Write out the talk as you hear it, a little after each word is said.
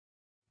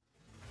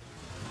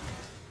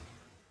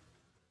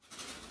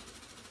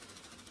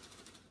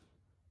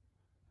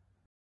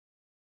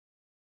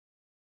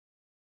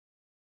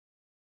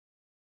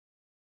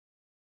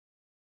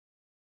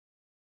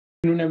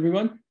Good afternoon,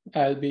 everyone.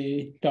 I'll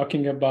be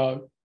talking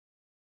about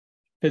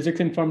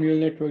physics-informed neural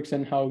networks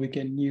and how we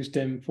can use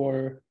them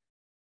for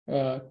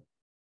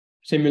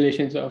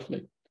simulations of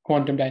like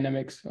quantum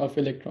dynamics of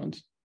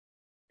electrons.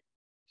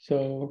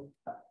 So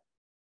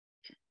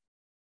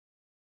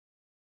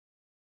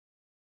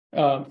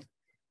we'll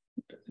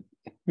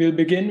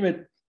begin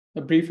with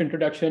a brief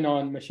introduction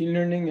on machine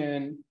learning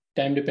and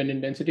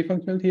time-dependent density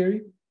functional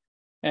theory.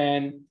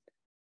 And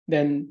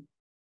then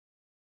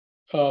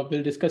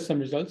we'll discuss some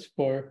results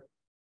for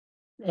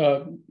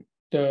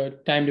the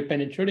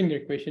time-dependent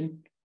Schrodinger equation,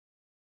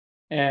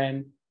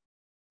 and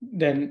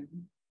then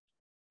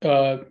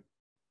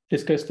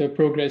discuss the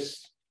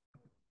progress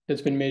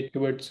that's been made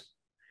towards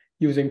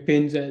using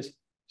pins as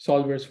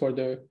solvers for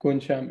the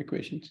Cohen-Sham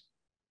equations.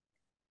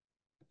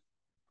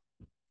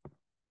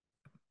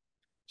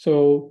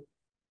 So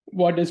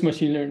what is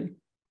machine learning?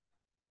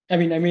 I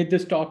mean, I made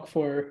this talk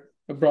for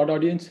a broad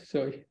audience,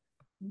 so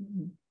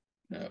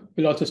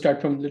we'll also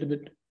start from a little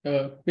bit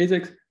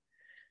basics.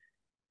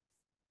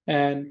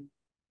 And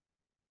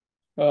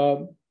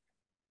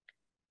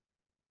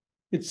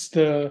it's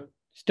the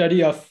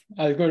study of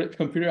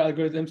computer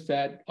algorithms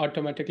that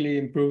automatically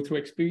improve through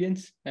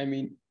experience. I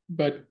mean,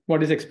 but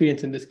what is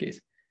experience in this case?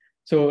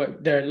 So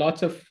there are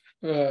lots of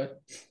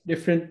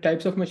different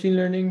types of machine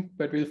learning,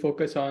 but we'll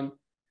focus on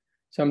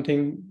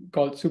something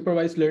called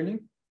supervised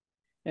learning.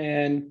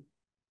 And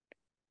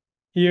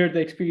here the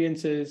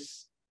experience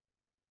is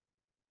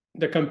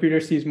the computer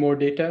sees more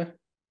data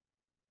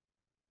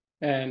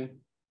and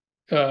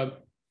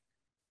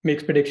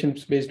makes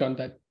predictions based on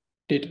that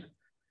data.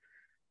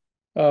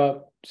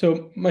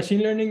 So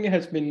machine learning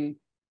has been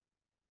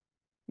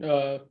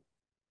in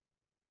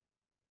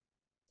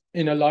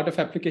a lot of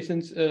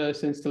applications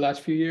since the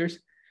last few years.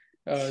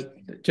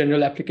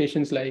 General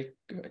applications like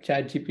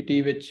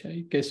ChatGPT, which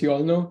I guess you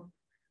all know,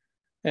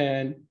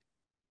 and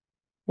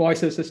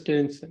voice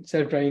assistants and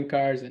self-driving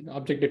cars and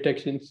object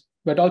detections,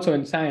 but also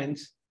in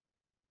science,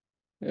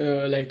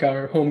 like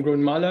our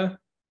homegrown Mala.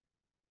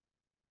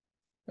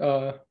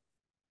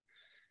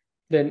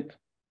 Then,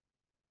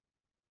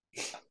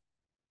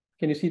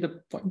 can you see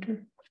the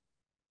pointer?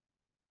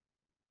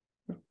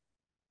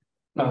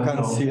 I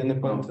can't see any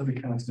pointer. No, we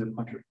can't see the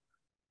pointer.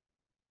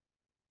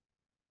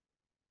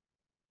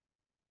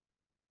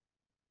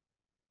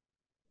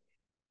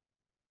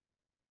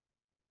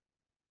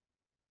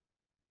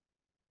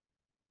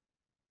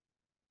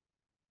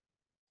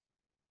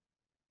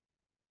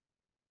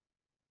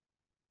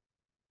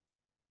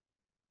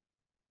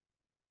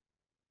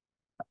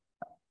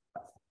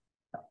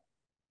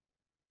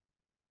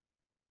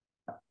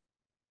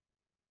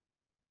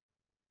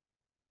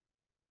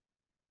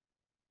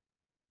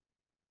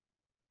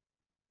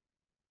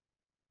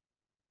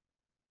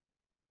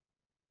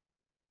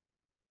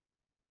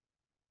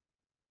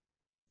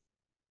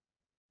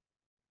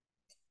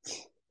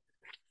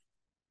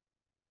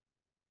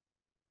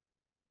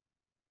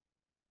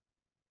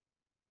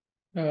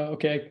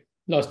 Okay, I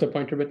lost the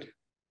pointer bit,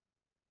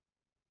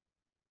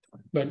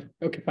 but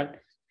okay, fine.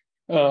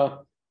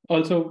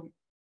 Also,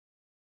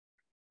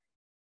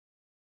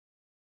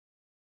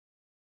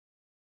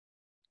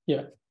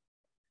 yeah,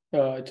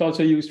 it's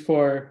also used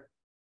for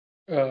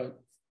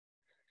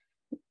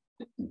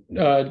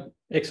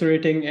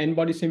accelerating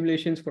n-body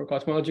simulations for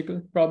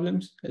cosmological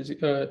problems. As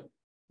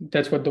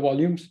that's what the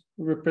volumes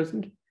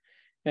represent.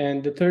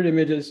 And the third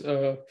image is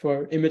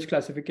for image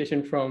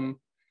classification from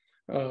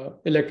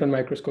electron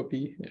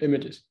microscopy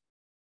images.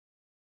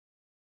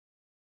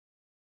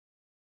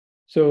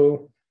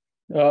 So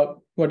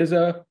what is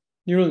a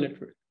neural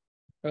network?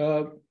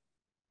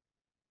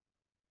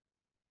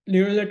 Neural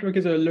network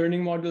is a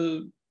learning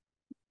model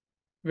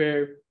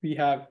where we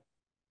have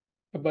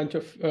a bunch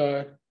of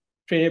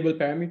trainable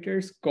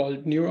parameters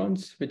called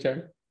neurons, which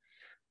are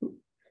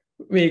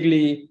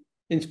vaguely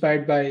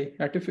inspired by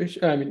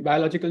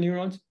biological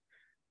neurons.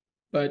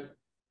 But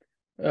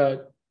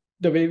the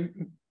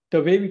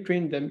way we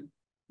train them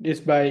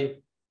is by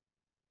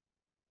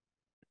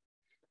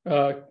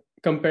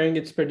comparing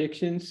its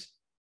predictions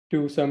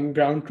to some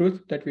ground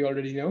truth that we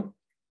already know.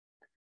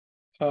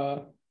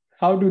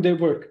 How do they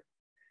work?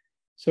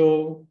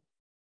 So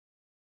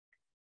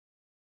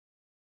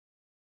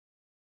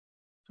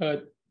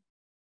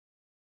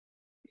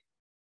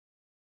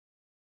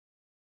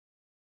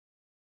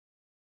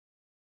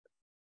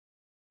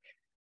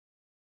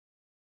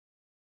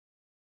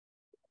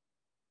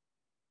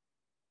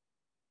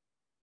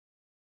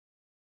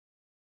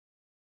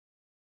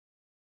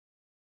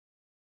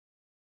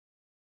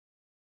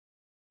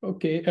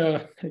okay,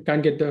 I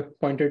can't get the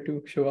pointer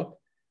to show up.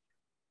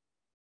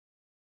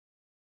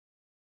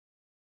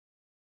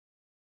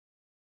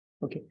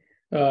 Okay,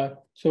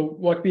 so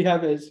what we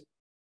have is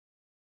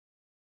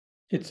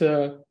it's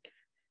a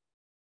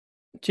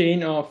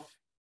chain of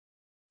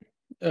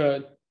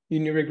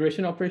linear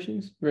regression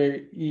operations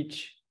where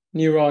each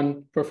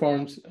neuron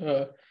performs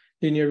a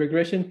linear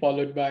regression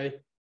followed by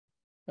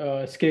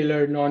a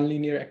scalar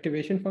nonlinear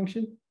activation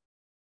function.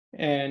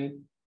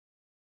 And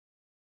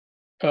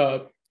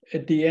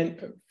at the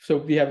end, so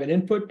we have an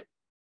input,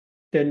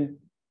 then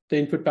the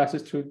input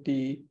passes through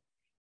the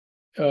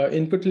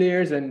input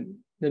layers and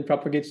then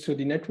propagates through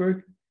the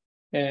network,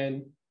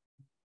 and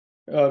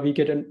we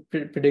get a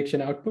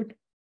prediction output.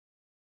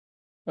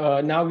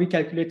 Now we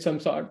calculate some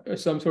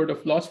sort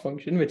of loss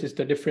function, which is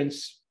the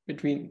difference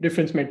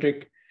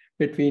metric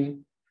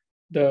between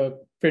the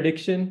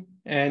prediction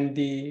and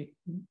the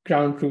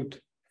ground truth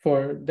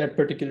for that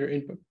particular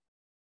input.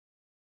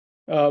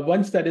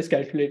 Once that is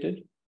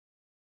calculated,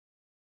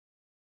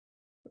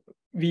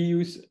 we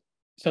use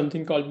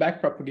something called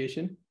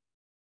backpropagation,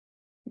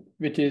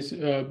 which is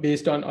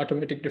based on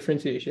automatic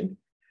differentiation,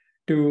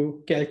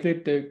 to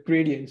calculate the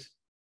gradients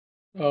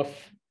of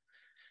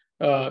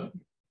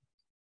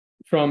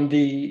from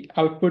the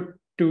output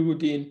to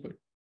the input.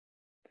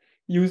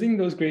 Using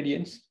those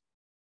gradients,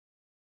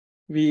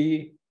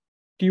 we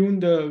tune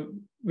the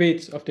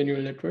weights of the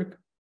neural network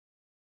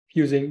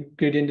using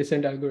gradient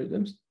descent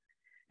algorithms.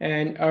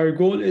 And our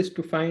goal is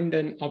to find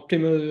an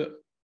optimal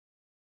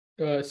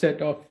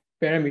set of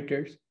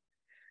parameters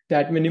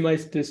that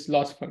minimize this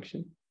loss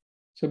function.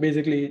 So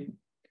basically,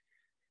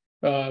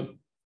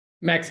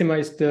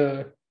 maximize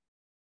the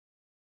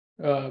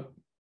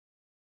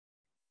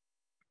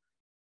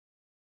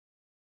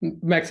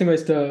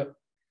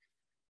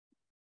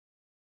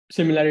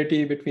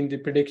similarity between the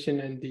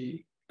prediction and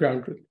the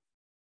ground truth.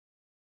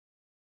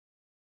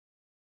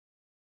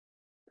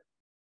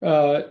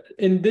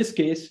 In this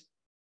case,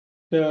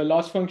 the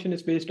loss function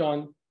is based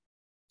on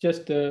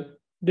just the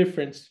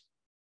difference,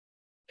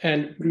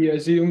 and we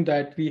assume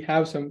that we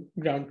have some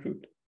ground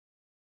truth.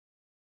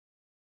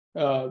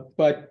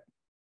 But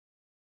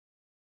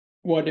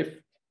what if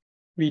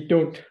we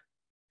don't?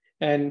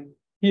 And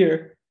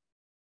here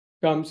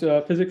comes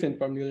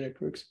physics-informed neural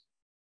networks,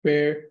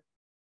 where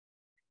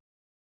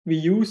we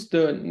use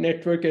the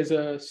network as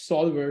a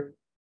solver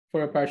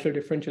for a partial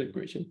differential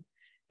equation,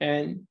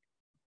 and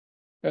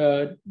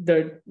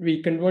that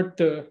we convert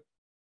the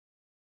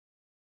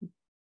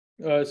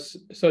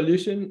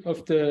solution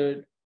of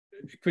the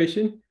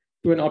equation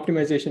to an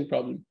optimization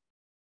problem.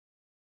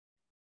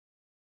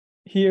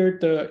 Here,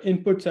 the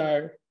inputs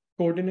are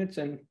coordinates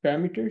and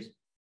parameters.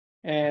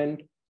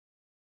 And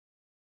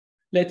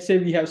let's say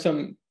we have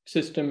some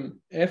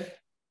system F,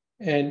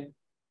 and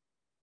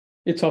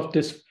it's of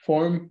this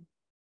form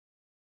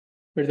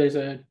where there's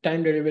a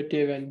time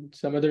derivative and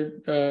some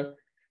other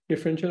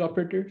differential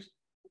operators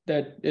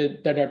that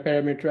are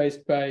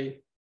parameterized by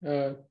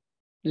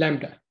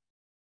lambda.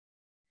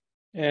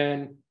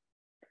 And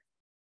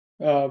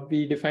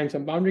we define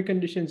some boundary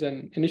conditions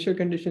and initial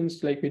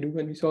conditions like we do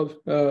when we solve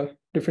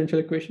differential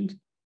equations.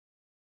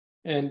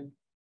 And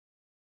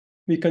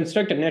we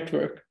construct a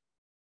network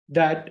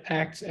that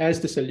acts as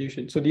the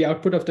solution. So the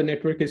output of the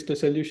network is the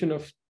solution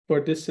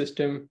for this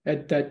system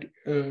at that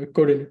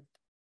coordinate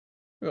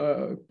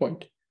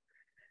point.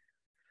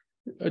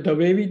 The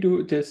way we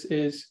do this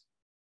is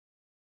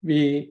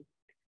we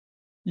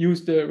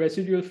use the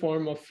residual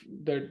form of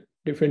the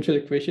differential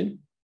equation,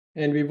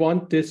 and we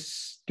want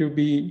this to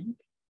be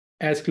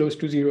as close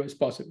to zero as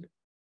possible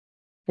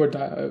for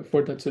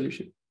that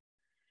solution.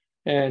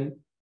 And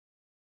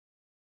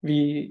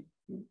we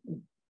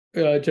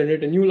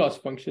generate a new loss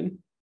function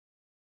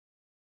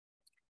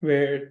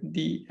where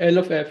the L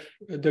of F,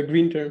 the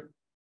green term,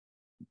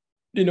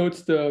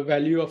 denotes the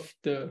value of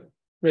the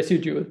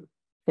residual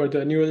for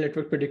the neural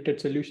network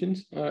predicted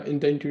solutions in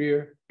the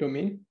interior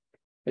domain,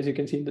 as you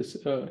can see in this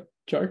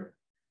chart.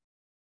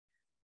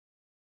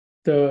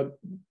 And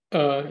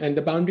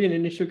the boundary and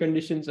initial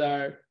conditions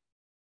are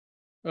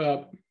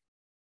the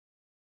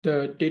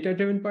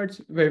data-driven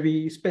parts, where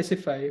we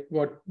specify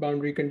what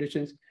boundary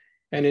conditions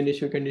and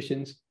initial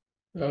conditions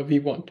we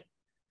want.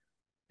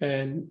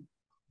 And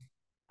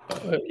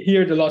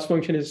here, the loss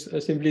function is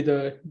simply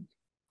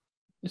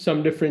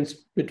some difference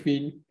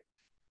between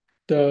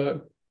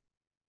the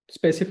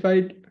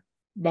specified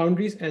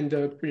boundaries and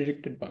the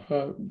predicted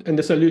and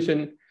the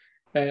solution,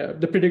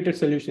 the predicted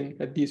solution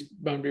at these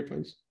boundary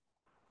points.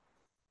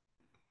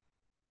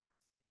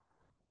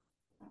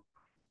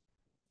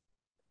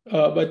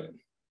 But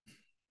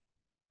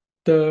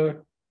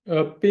the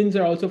pins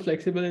are also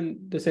flexible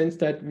in the sense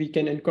that we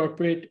can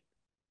incorporate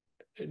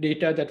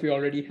data that we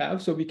already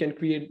have, so we can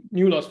create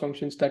new loss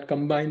functions that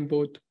combine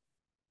both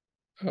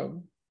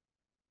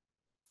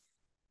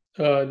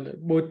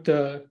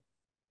the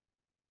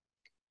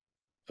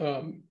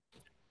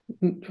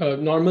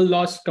normal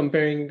loss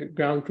comparing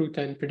ground truth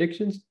and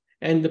predictions,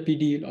 and the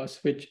PDE loss,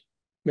 which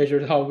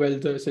measures how well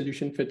the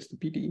solution fits the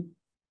PDE.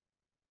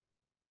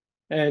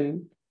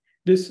 And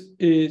this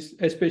is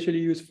especially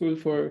useful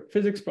for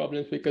physics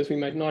problems because we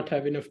might not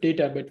have enough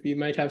data, but we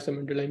might have some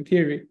underlying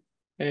theory,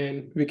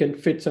 and we can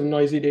fit some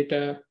noisy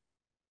data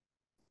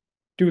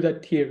to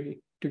that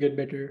theory to get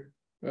better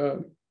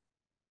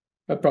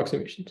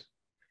approximations.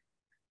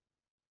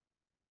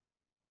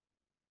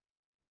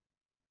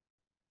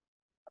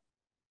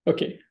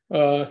 Okay,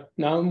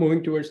 now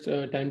moving towards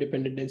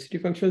time-dependent density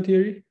functional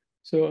theory.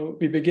 So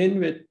we begin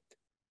with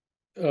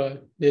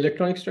the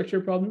electronic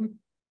structure problem.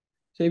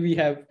 Say we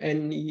have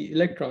n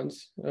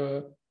electrons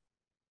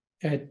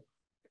at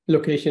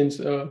locations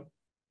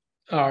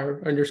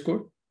R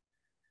underscore,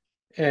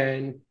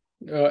 and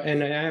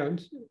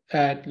anions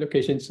at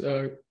locations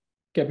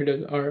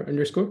capital R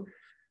underscore.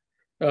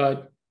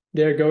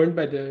 They're governed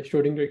by the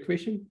Schrodinger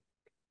equation,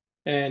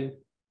 and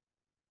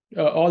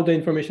all the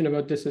information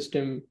about the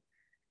system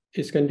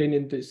is contained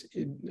in this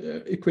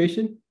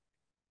equation.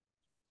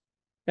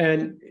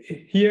 And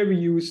here we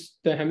use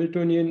the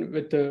Hamiltonian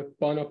with the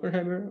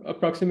Born-Oppenheimer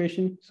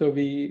approximation. So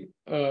we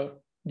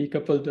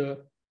decouple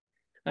the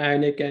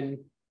ionic and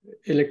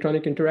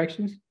electronic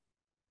interactions.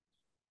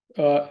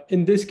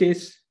 In this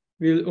case,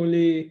 we'll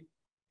only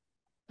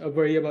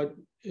worry about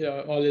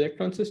all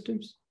electron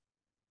systems.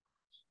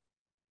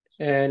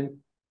 And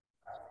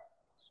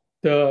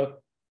the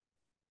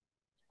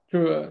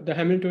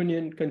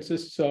Hamiltonian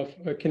consists of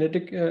a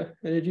kinetic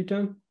energy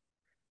term,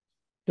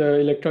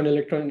 the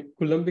electron-electron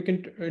Coulombic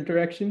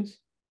interactions,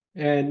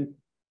 and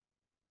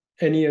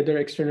any other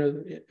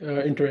external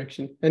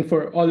interaction. And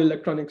for all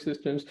electronic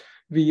systems,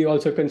 we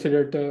also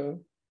consider the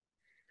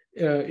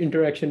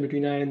interaction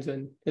between ions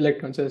and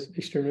electrons as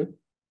external,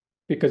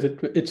 because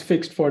it's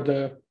fixed for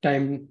the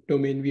time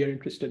domain we are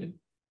interested in.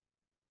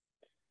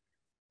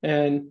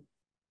 And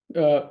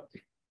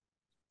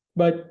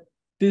but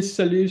this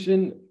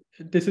solution,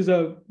 this is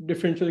a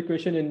differential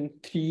equation in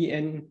 3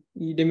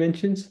 NE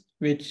dimensions,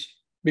 which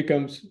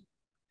becomes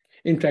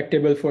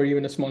intractable for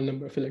even a small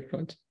number of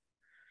electrons.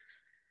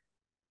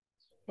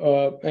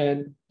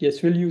 And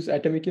yes, we'll use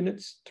atomic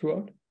units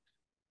throughout.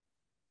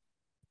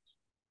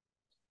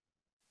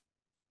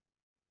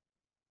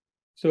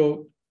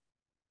 So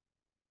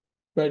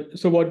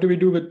what do we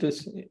do with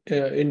this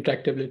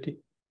intractability?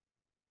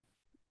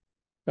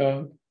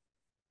 From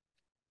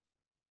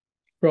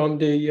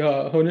the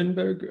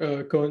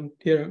Honenberg-Cohen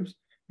theorems,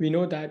 we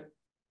know that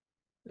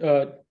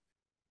the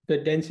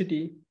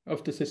density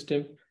of the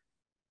system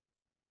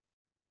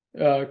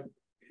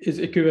is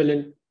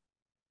equivalent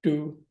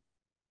to,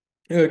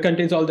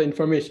 contains all the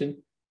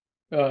information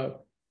when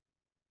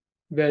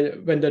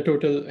the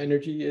total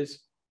energy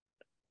is,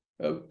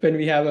 when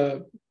we have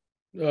a,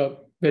 when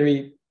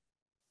we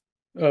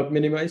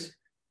minimize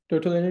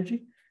total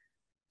energy.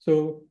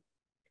 So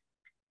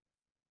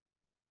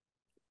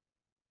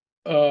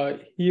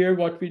here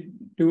what we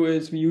do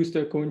is we use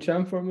the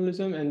Cohen-Sham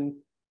formalism, and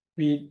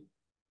we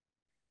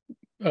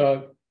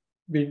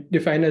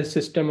define a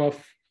system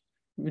of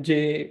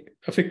J,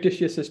 a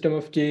fictitious system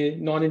of J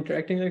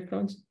non-interacting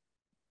electrons.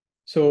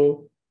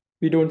 So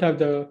we don't have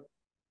the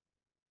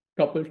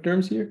coupled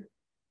terms here.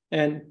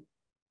 And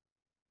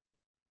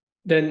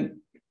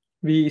then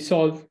we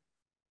solve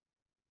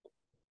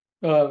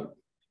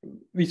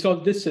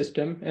this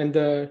system, and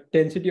the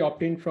density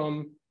obtained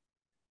from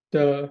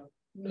the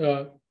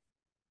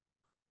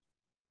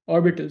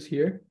orbitals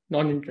here,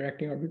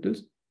 non-interacting orbitals,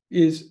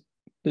 is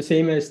the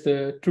same as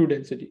the true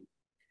density.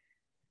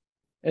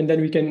 And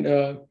then we can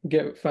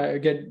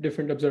get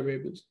different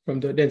observables from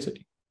the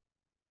density.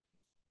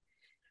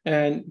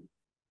 And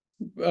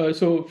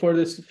so for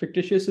this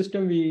fictitious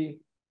system, we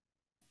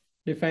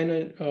define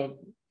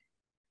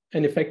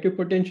an effective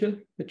potential,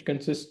 which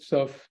consists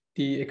of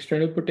the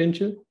external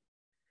potential,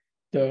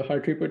 the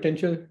Hartree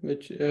potential,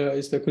 which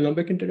is the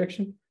Coulombic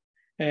interaction,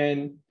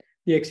 and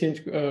the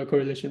exchange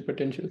correlation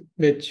potential,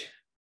 which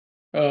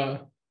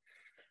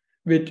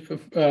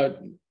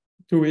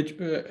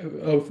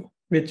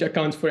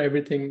accounts for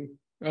everything,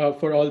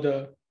 for all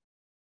the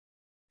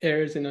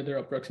errors in other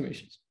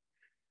approximations.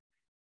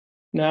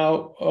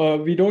 Now,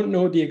 we don't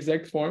know the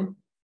exact form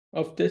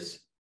of this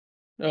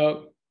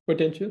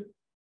potential,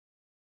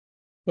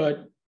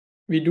 but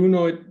we do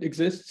know it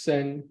exists,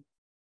 and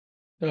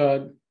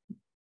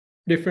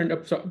different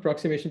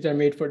approximations are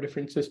made for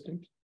different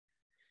systems.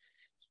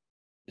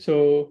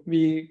 So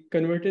we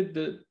converted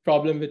the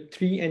problem with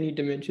 3 NE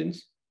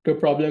dimensions to a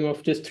problem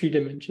of just 3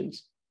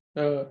 dimensions.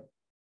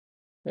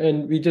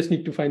 And we just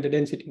need to find the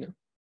density now.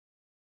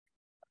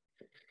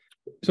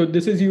 So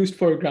this is used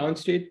for ground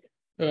state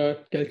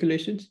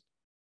calculations,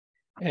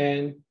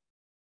 and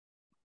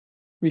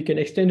we can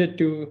extend it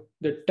to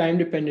the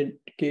time-dependent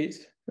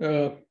case,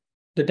 the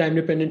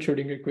time-dependent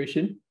Schrodinger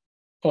equation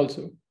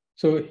also.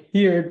 So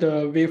here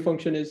the wave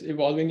function is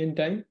evolving in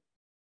time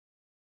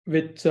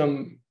with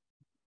some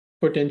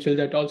potential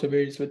that also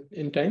varies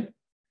in time.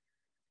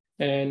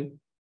 And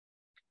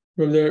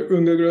from the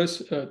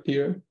Runge-Gross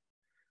theorem,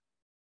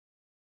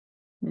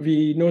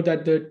 we know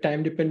that the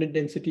time-dependent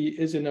density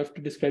is enough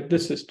to describe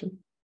this system,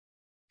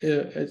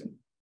 as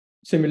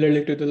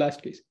similarly to the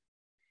last case.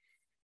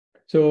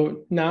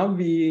 So now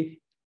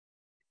we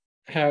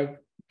have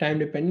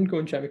time-dependent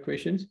Cohen-Sham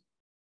equations,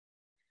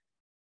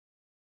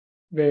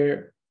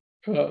 where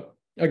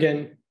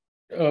again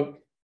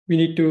we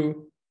need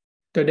to,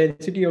 the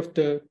density of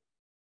the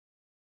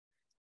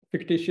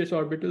fictitious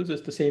orbitals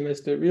is the same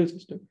as the real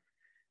system,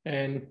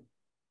 and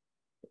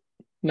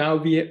now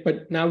we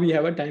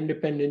have a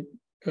time-dependent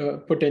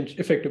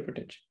effective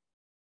potential.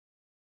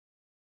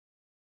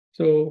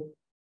 So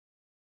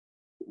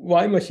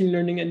why machine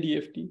learning and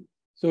DFT?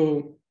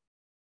 So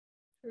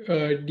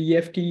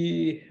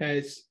DFT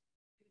has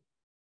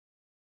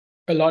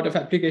a lot of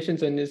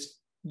applications and is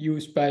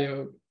used by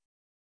a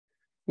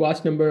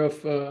vast number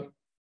of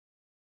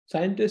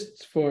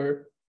scientists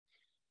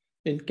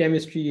in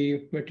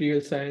chemistry,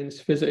 material science,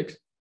 physics.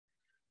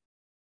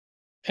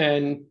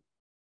 And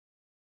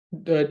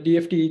the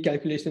DFT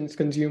calculations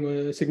consume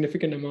a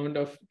significant amount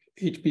of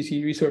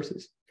HPC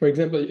resources. For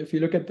example, if you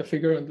look at the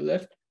figure on the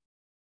left,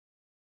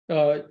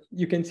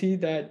 you can see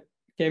that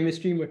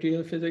chemistry,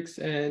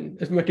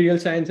 material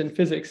science and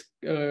physics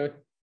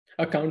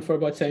account for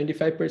about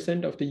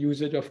 75% of the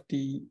usage of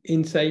the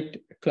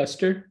InSight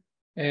cluster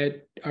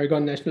at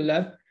Argonne National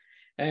Lab.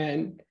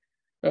 And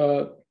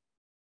a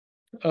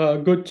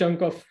good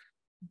chunk of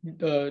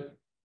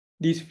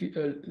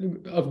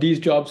these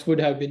jobs would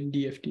have been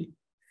DFT.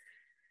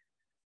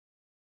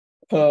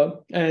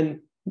 And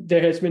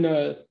there has been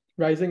a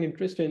rising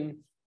interest in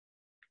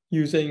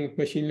using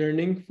machine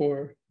learning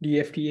for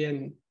DFT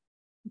and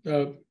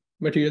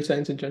material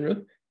science in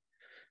general.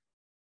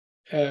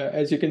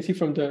 As you can see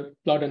from the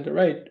plot on the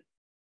right,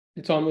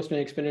 it's almost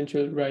an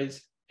exponential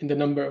rise in the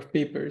number of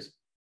papers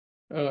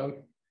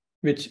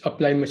which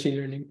apply machine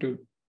learning to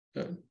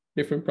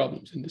different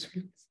problems in this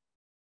field.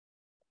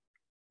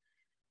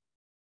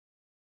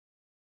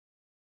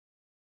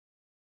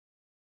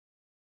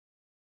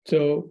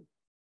 So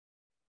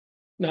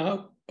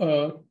now,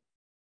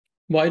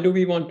 why do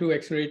we want to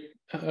accelerate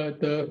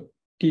the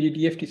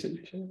TDDFT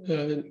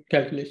solution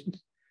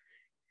calculations?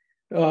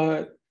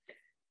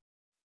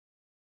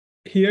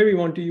 Here we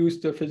want to use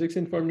the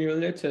physics-informed neural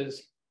nets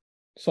as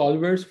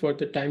solvers for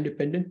the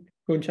time-dependent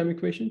Grunsham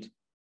equations.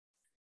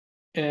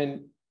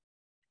 And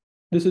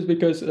this is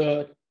because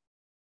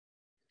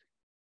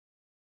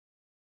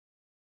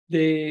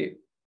they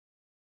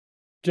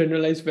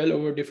generalize well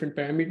over different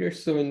parameters.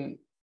 So in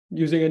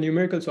using a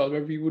numerical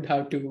solver, we would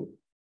have to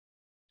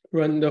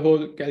run the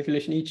whole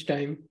calculation each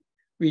time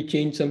we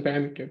change some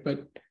parameter.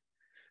 But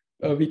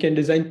we can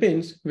design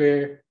pins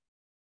where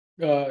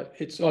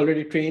it's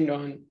already trained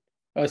on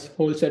a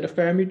whole set of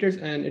parameters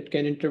and it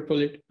can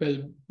interpolate well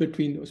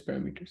between those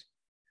parameters.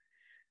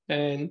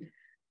 And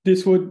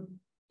this would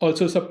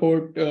also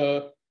support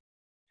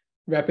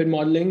rapid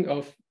modeling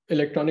of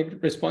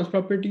electronic response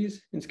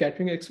properties in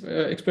scattering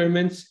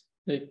experiments,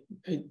 like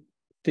I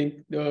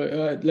think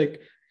like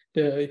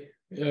the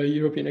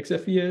European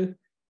XFEL.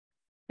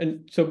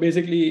 And so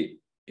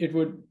basically it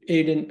would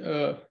aid in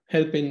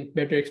help in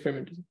better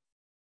experimentation.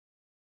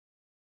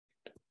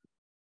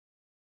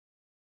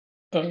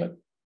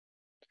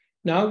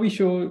 Now we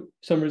show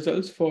some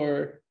results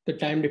for the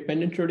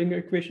time-dependent Schrodinger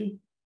equation,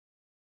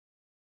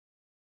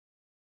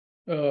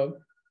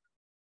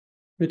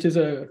 which is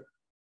a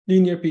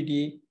linear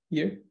PDE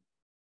here.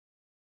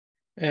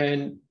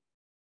 And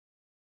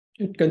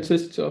it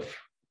consists of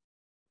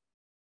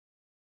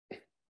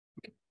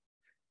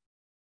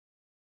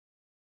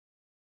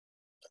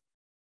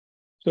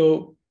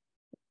so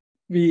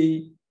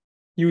we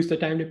use the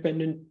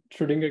time-dependent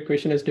Schrodinger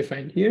equation as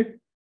defined here.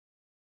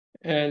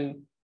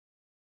 And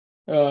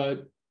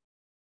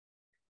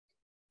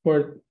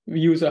we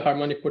use a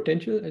harmonic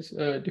potential as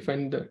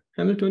defined in the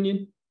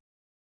Hamiltonian.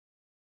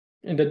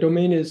 And the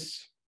domain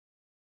is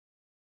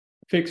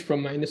fixed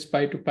from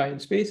 -pi to pi in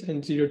space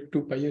and 0 to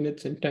 2 pi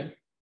units in time.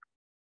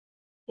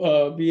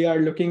 We are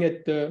looking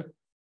at the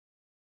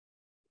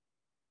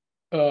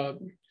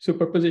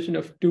superposition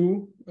of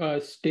two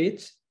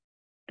eigenstates,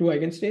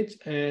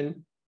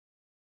 and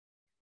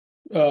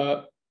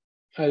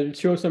I'll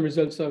show some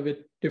results of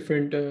it,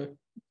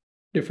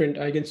 different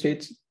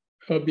eigenstates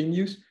being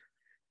used.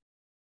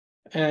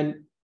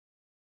 And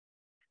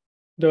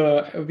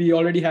we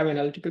already have an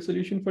analytical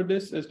solution for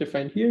this as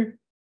defined here.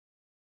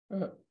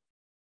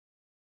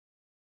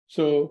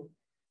 So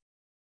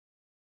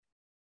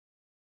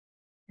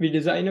we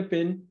design a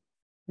pin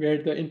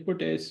where the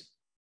input is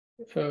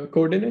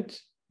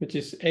coordinates, which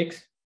is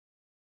x,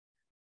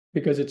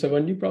 because it's a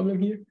 1D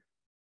problem here,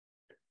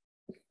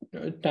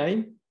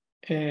 time,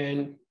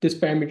 and this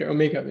parameter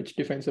omega, which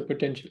defines the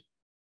potential.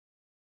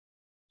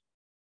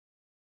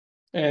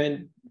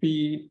 And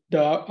the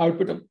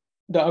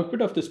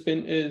output of the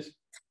spin is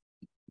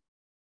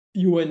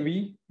u and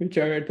v, which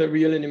are the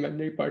real and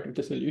imaginary part of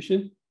the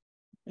solution.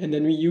 And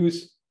then we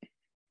use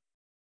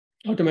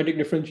automatic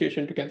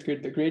differentiation to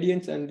calculate the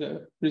gradients and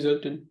the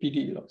resultant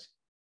PDE loss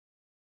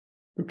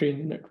to train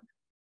the network.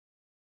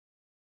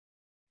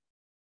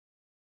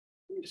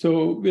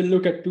 So we'll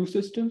look at two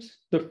systems.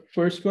 The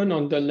first one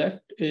on the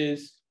left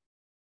is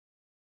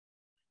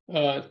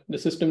the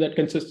system that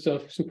consists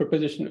of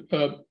superposition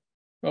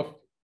of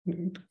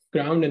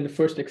ground and the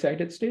first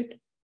excited state.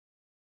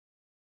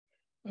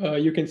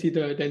 You can see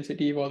the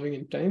density evolving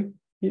in time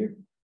here.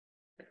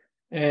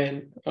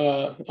 And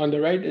on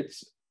the right,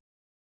 it's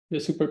the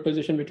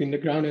superposition between the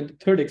ground and the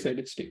third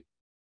excited state.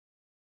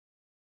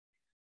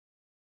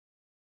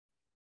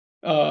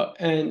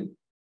 And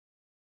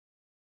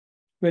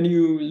when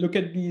you look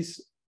at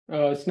these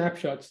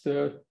snapshots,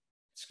 the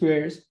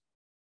squares,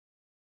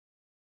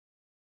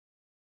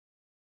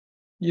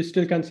 you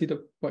still can't see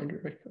the pointer,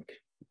 right? Okay.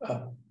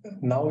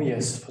 Now,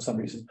 yes, for some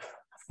reason.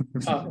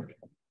 Okay.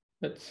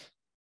 That's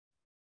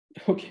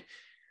Okay,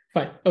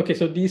 fine. Okay,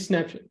 so these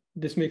snapshots,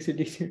 this makes it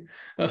easier.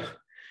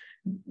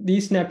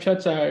 These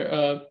snapshots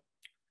are,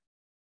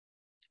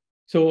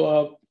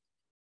 throughout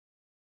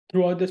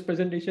this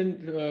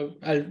presentation,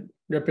 I'll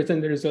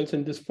represent the results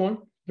in this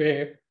form,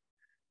 where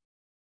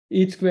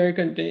each square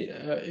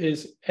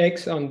is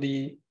x on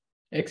the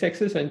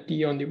x-axis and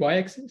t on the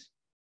y-axis.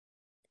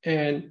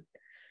 And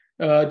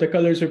the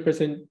colors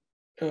represent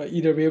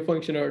either wave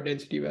function or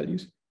density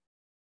values.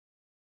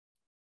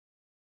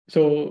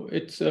 So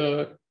it's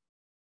a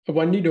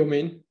 1D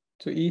domain.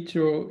 So each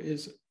row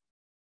is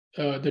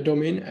the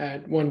domain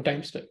at one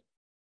time step.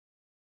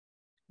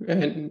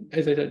 And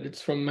as I said,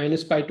 it's from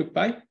 -pi to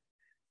pi,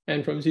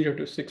 and from 0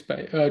 to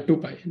 2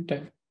 pi in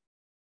time.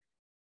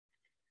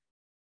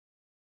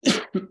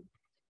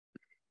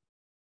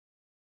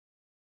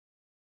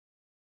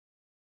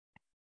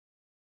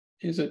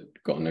 Is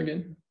it gone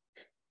again?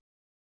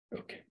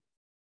 Okay.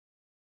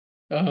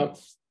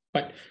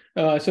 Fine.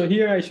 So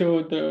here I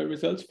show the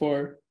results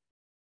for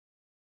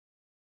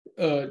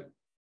the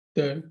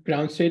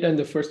ground state and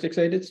the first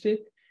excited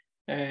state.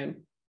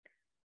 And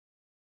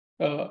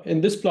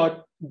in this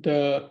plot,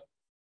 the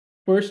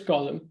first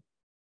column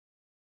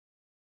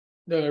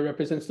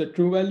represents the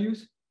true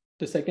values.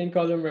 The second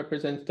column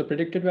represents the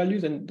predicted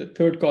values, and the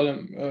third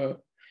column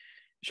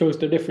shows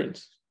the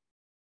difference.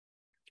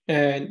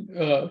 And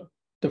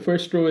the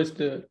first row is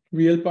the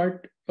real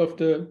part of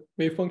the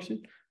wave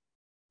function.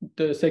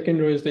 The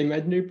second row is the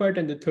imaginary part,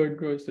 and the third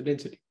row is the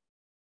density.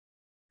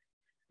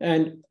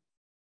 And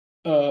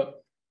as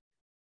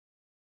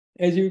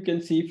you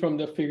can see from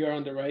the figure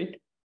on the right,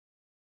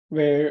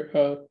 where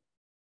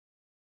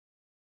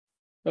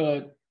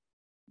the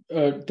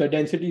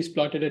density is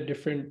plotted at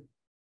different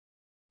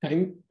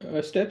time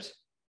steps,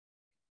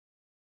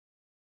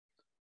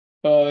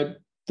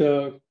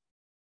 the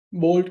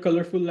bold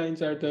colorful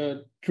lines are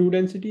the true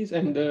densities,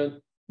 and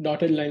the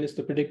dotted line is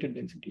the predicted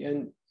density.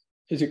 And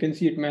as you can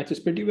see, it matches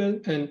pretty well.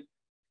 And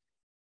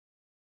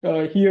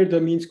here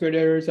the mean squared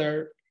errors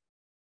are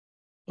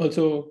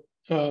also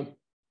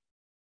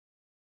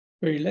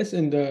very less,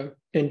 in the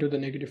 10 to the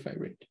 -5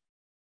 range.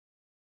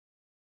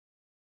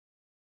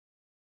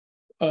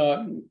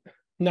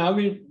 Now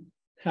we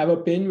have a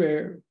pin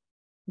where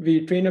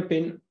we train a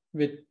pin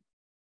with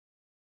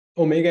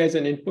omega as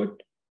an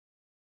input,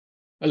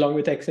 along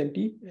with x and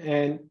t,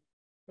 and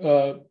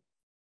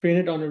train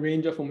it on a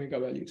range of omega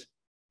values.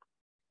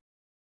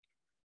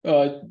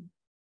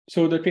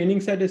 So the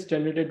training set is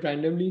generated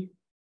randomly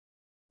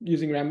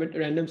using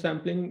random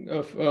sampling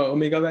of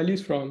omega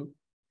values from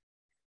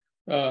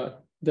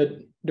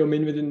the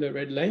domain within the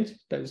red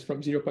lines, that is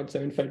from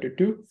 0.75 to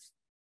 2.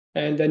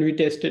 And then we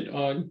test it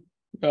on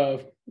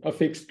a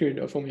fixed grid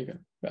of omega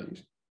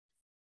values.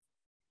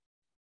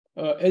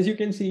 As you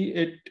can see,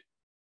 it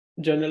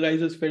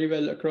generalizes very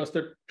well across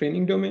the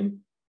training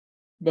domain.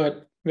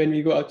 But when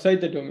we go outside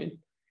the domain,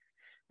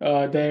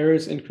 the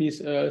errors increase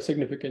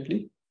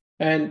significantly.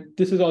 And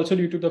this is also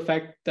due to the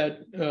fact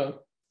that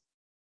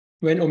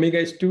when omega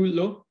is too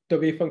low, the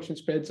wave function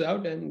spreads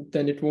out, and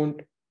then it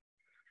won't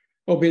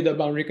obey the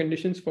boundary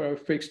conditions for a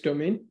fixed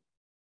domain.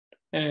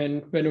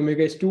 And when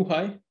omega is too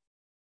high,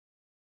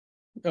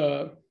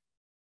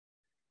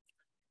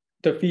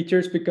 the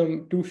features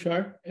become too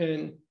sharp,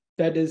 and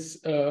that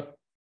is a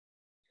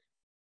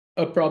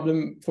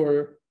problem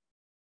for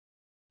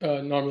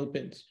normal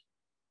pins.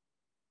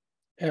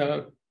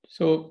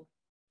 So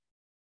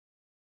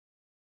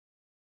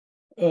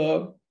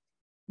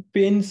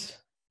pins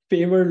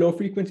favor low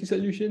frequency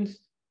solutions,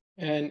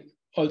 and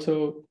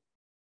also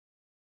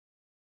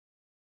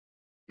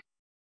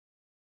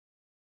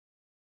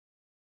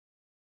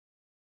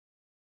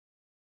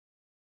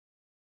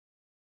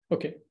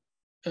okay.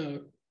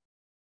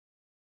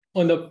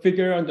 On the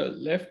figure on the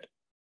left,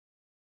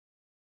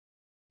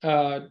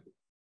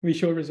 we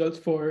show results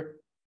for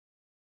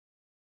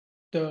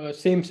the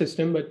same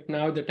system, but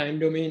now the time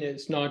domain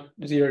is not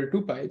 0 to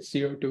 2 pi, it's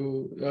 0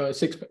 to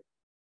 6 pi.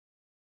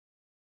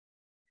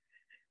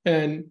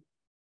 And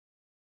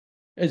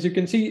as you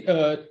can see,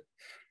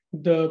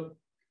 the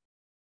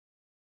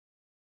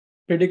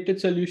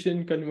predicted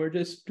solution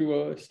converges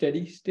to a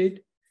steady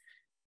state.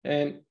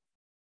 And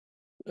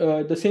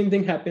the same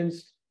thing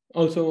happens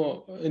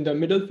also in the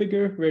middle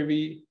figure, where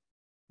we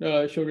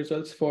show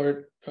results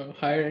for a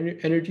higher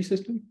energy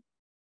system.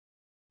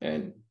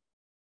 And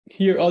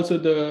here also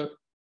the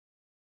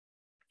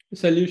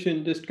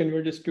solution just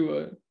converges to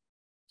a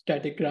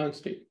static ground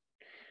state.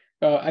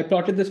 I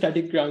plotted the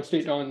static ground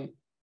state on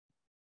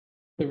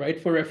the right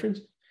for reference.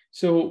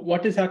 So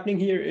what is happening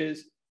here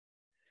is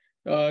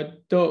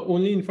the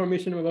only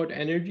information about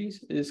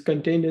energies is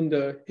contained in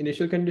the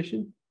initial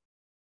condition.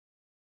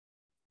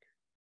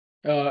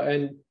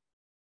 And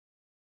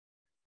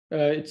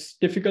it's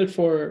difficult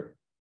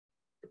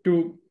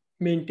to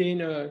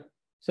maintain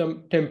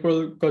some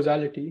temporal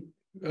causality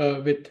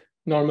with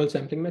normal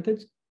sampling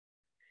methods.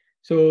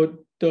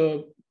 So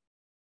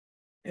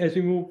as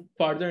we move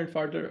farther and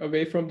farther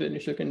away from the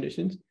initial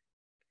conditions,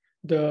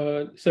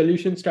 the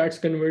solution starts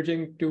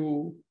converging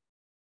to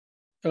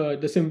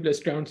the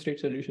simplest ground state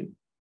solution.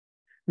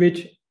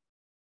 which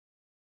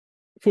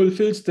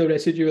fulfills the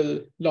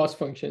residual loss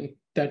function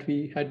that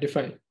we had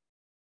defined,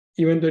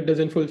 even though it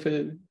doesn't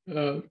fulfill,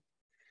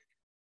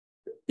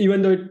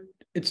 even though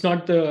it's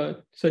not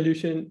the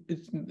solution,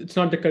 it's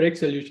not the correct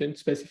solution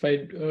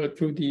specified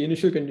through the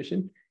initial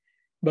condition,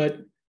 but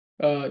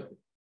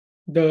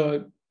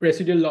the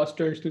residual loss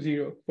turns to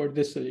 0 for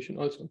this solution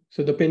also.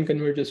 So the pin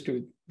converges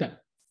to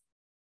that.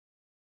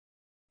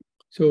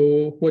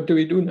 So what do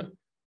we do now?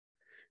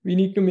 We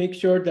need to make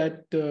sure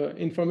that the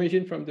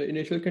information from the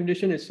initial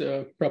condition is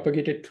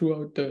propagated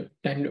throughout the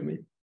time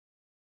domain.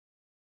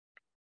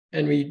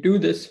 And we do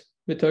this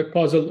with a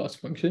causal loss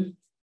function,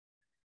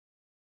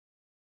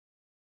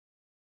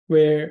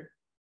 where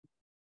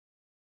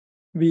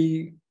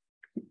we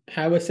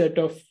have a set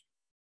of,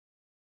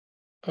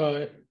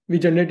 we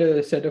generate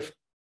a set of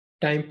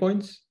time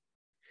points,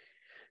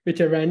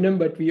 which are random,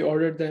 but we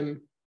order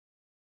them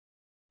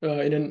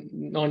in a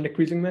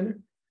non-decreasing manner.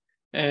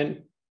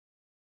 And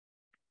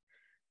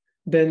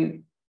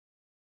then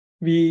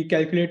we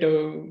calculate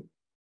a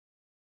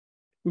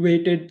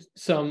weighted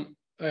sum,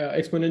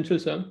 exponential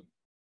sum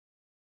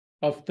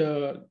of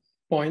the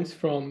points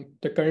from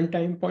the current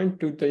time point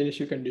to the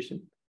initial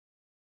condition.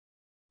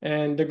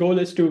 And the goal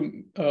is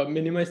to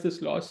minimize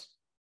this loss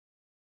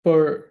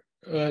for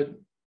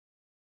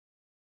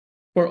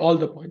all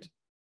the points.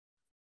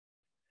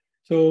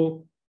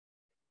 So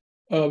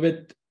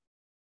with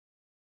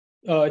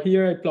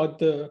here I plot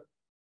the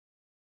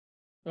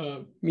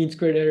mean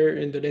squared error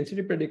in the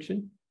density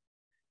prediction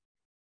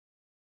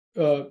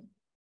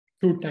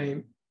through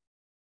time.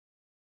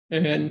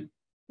 And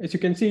as you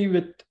can see,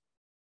 with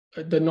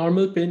the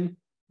normal pin,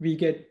 we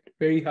get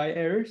very high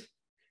errors.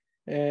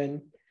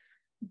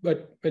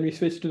 But when we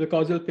switch to the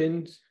causal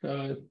pins,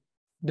 the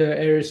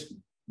errors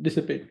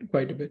dissipate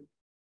quite a bit.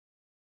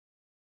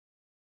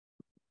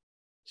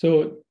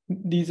 So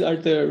these are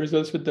the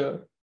results with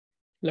the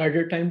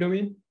larger time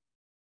domain.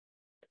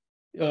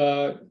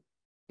 Now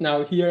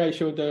here I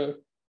show the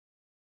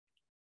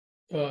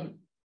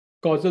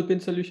causal pin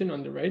solution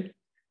on the right,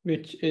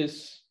 which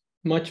is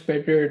much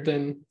better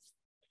than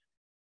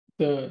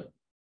the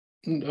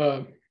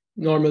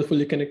normal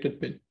fully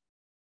connected pin.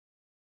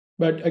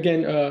 But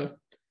again,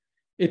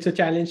 it's a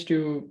challenge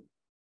to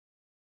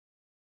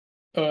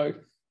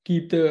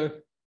get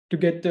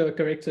the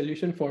correct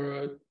solution for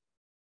a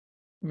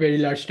very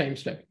large time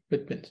step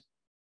with pins.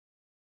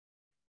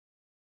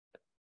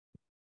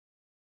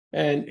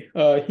 And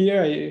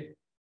here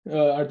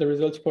are the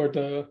results for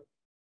the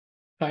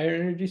higher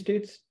energy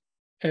states.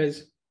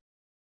 As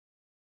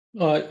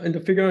in the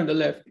figure on the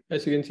left,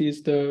 as you can see,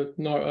 is the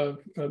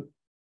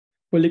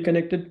fully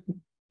connected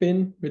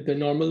pin with the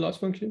normal loss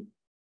function.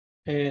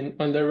 And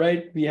on the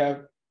right, we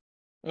have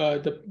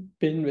the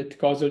pin with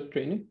causal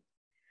training.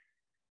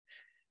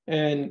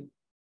 And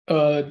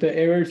the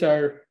errors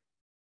are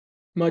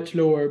much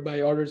lower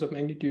by orders of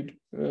magnitude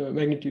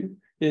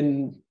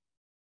in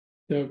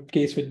the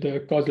case with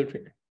the causal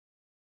training.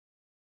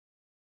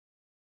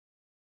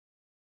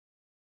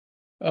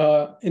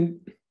 In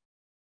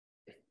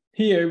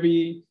here,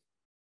 we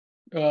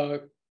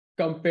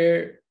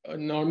compare a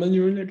normal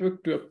neural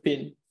network to a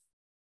pin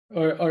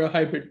or a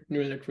hybrid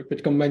neural network,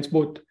 which combines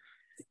both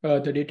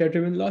the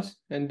data-driven loss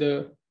and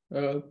the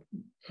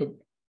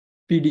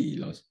PDE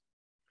loss.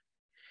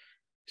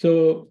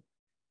 So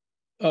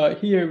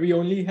here we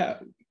only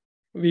have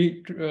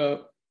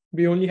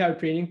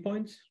training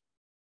points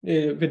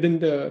within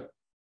the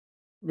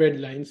red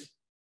lines,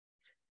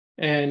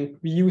 and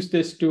we use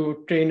this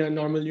to train a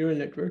normal neural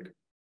network,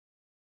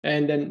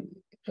 and then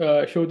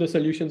show the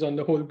solutions on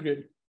the whole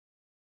grid.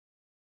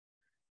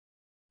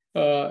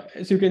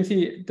 As you can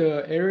see,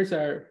 the errors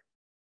are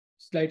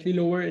slightly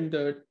lower in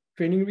the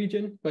training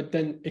region, but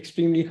then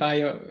extremely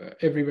high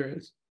everywhere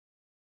else.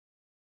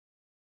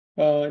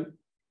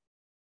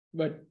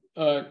 But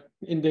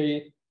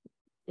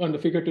on the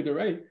figure to the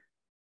right,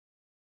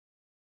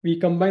 we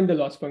combine the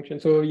loss function.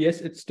 So yes,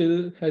 it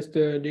still has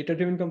the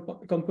data-driven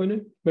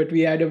component, but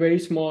we add a very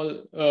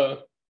small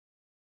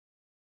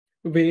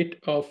weight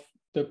of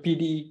the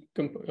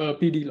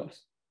PD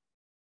loss.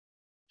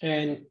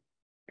 And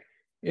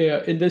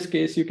in this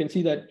case, you can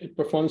see that it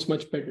performs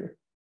much better,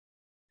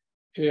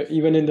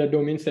 even in the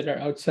domains that are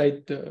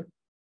outside the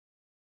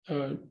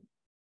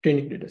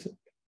training dataset.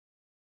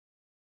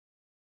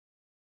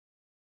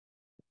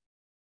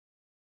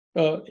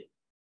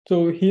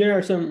 So here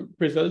are some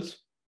results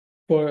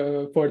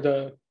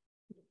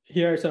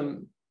here are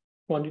some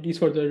quantities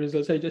for the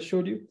results I just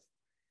showed you.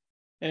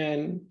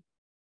 And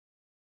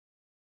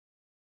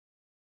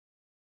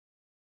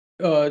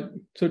so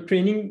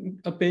training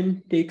a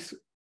pin takes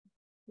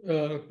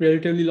a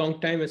relatively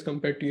long time as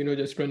compared to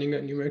just running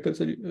a numerical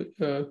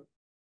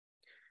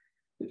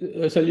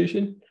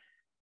solution,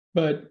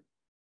 but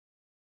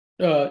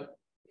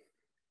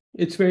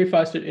it's very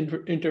fast at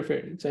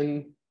interference,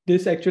 and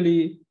this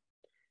actually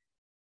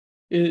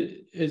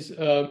is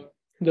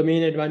the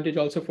main advantage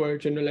also for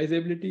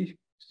generalizability,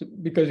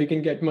 because we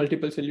can get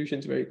multiple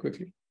solutions very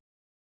quickly.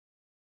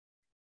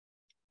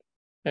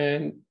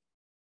 And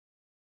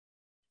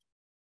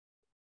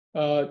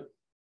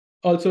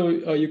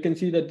Also, you can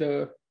see that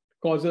the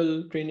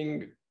causal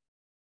training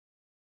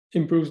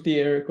improves the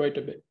error quite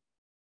a bit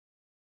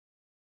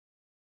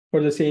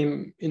for the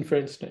same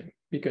inference time,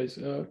 because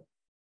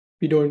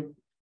we don't,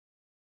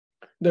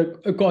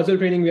 the causal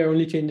training, we are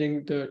only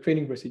changing the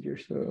training procedure.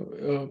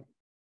 So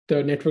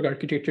the network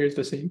architecture is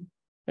the same.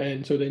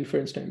 And so the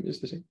inference time is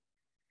the same.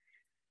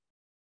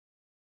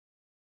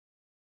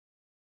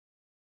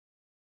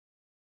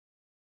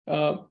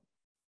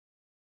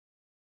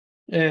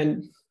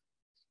 And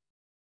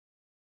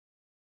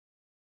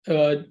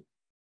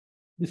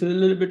this is a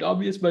little bit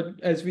obvious, but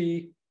as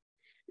we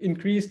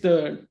increase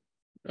the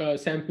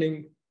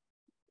sampling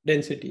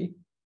density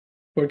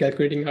for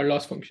calculating our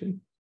loss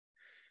function,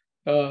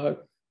 the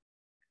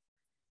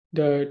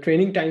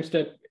training time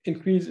step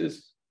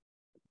increases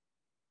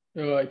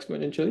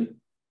exponentially,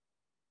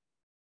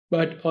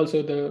 but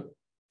also the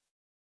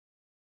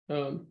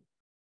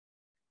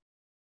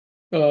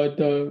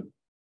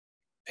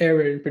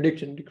error in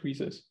prediction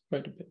decreases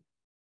quite a bit.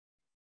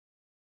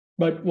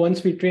 But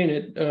once we train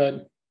it,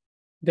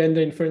 then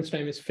the inference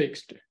time is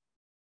fixed.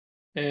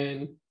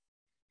 And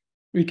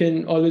we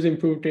can always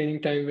improve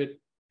training time with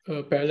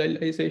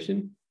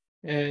parallelization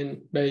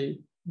and by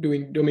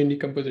doing domain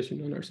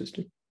decomposition on our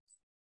system.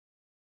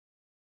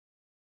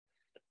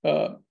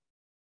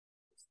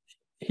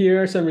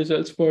 Here are some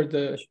results for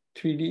the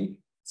 3D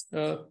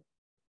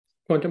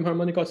quantum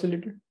harmonic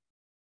oscillator.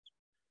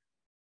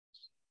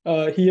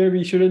 Here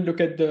we shouldn't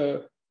look at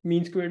the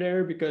mean squared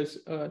error, because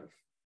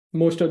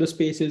most of the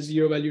space is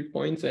zero-valued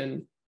points,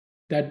 and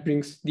that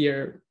brings the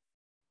error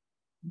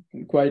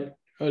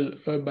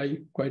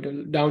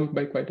down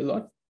by quite a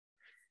lot.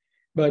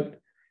 But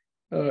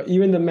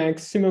even the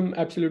maximum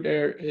absolute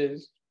error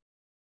is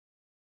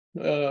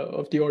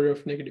of the order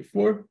of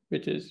 -4,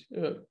 which is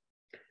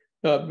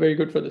very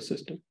good for the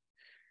system.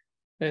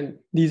 And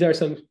these are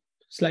some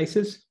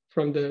slices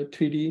from the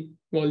 3D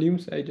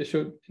volumes I just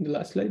showed in the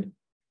last slide.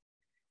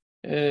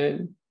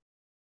 And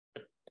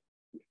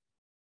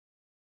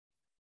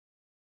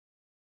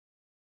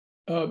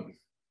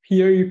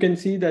here you can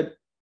see that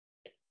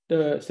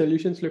the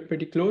solutions look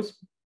pretty close.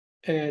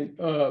 And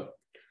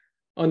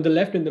on the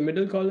left, in the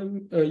middle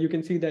column, you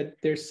can see that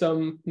there's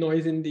some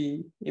noise in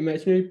the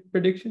imaginary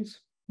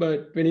predictions.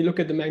 But when you look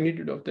at the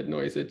magnitude of that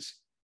noise,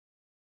 it's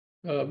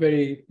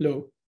very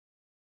low.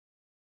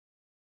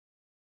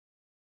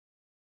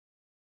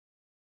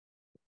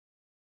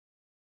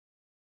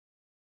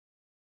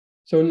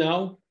 So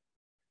now,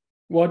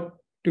 what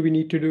do we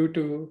need to do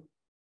to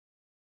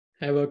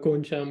have a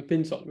cone-sham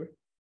pin solver?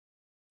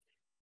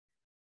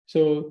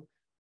 So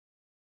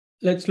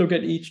let's look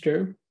at each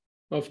term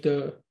of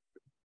the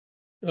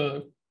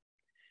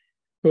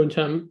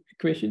cone-sham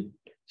equation.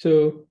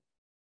 So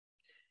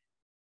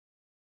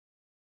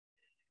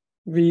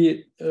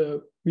we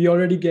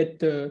already get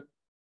the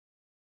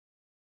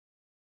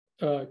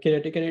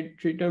kinetic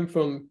energy term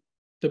from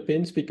the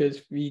pins,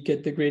 because we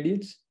get the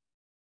gradients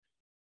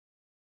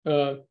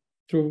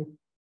through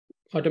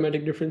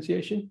automatic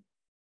differentiation.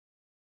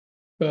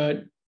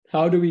 But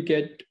how do we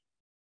get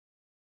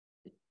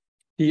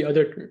the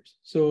other terms?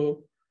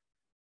 So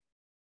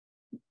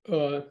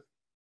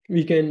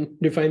we can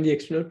define the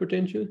external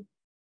potential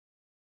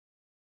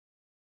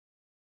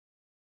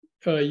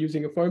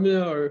using a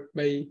formula, or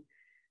by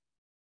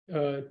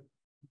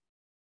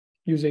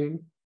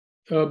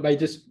by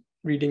just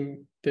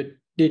reading the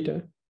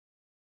data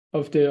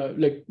of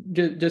the,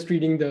 just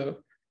reading the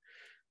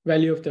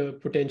value of the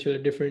potential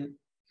at different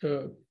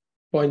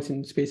points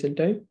in space and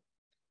time.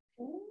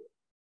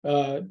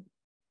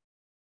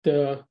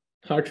 The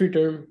Hartree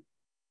term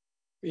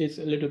is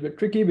a little bit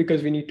tricky,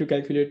 because we need to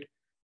calculate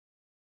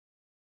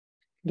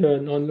the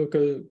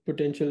non-local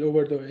potential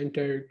over the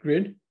entire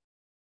grid.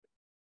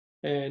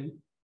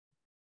 And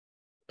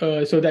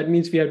so that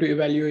means we have to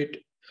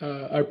evaluate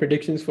our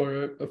predictions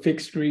for a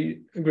fixed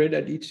grid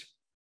at each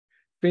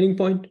training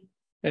point,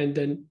 and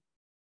then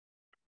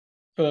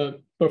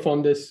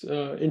perform this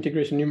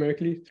integration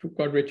numerically through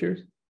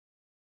quadratures,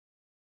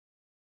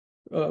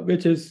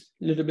 which is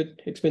a little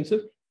bit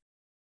expensive.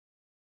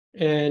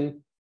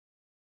 And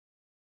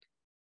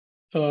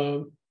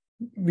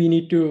we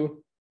need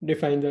to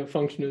define the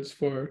functionals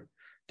for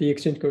the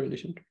exchange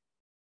correlation.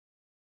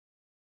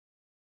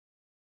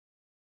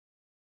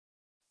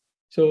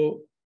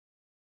 So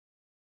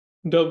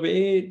the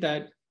way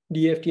that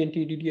DFT and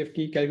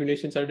TDDFT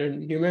calculations are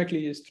done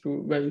numerically is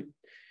through, well,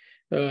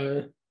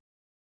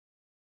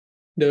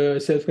 the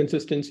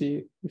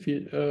self-consistency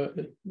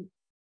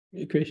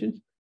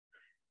equations.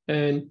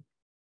 And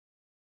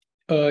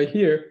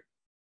here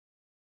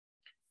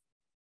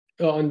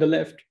on the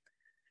left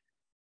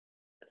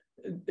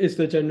is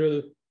the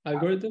general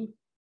algorithm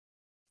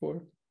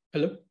for,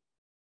 hello?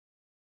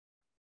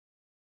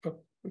 Oh,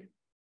 okay.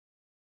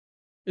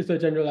 Is the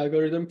general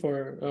algorithm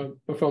for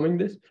performing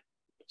this.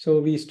 So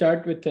we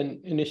start with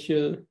an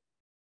initial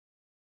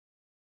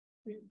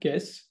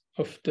guess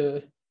of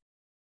the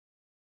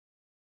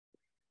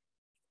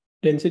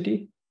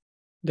density.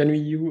 Then we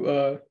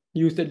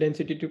use the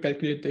density to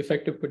calculate the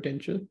effective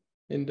potential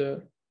in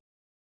the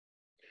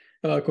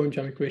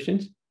Kohn-Sham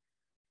equations.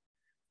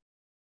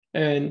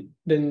 And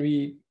then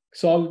we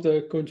solve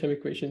the Kohn-Sham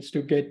equations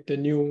to get the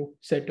new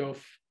set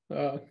of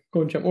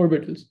Kohn-Sham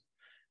orbitals.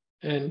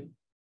 And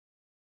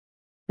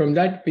from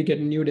that, we get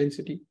a new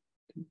density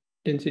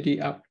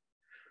out.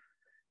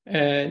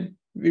 And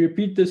we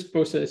repeat this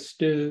process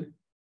till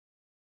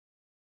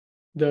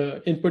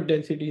the input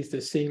density is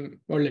the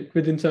same, or like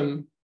within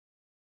some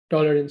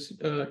tolerance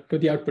to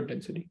the output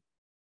density.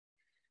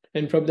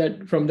 And from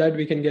that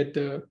we can get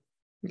the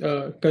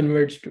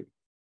converged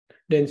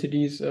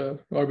densities,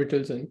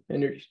 orbitals, and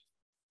energies.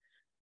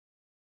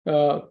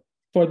 For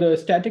the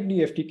static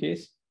DFT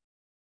case,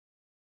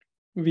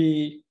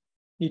 we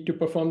need to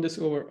perform this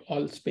over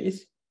all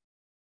space,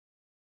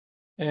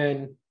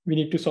 and we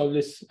need to solve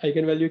this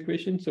eigenvalue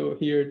equation. So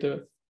here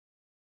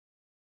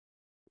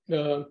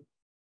the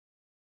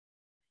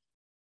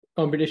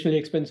computationally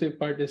expensive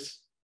part is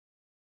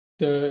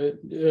the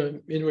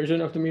inversion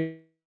of the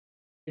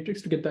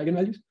matrix to get the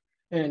eigenvalues.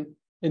 And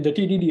in the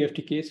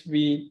TDDFT case,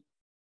 we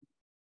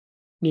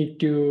need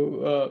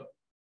to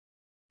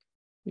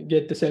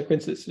get the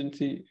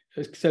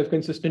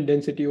self-consistent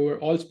density over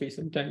all space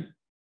and time.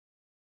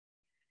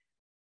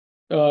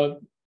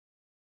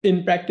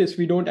 In practice,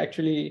 we don't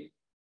actually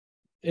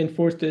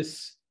enforce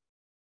this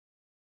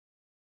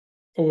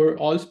over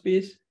all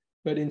space,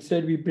 but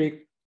instead we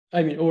break,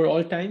 over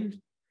all times,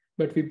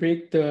 but we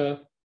break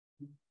the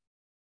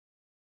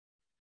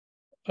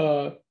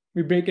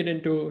we break it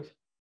into,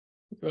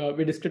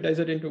 we discretize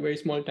it into very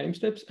small time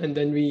steps, and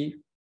then we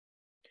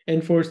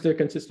enforce the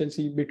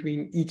consistency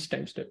between each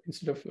time step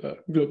instead of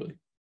globally.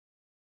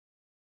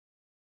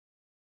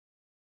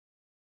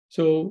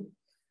 So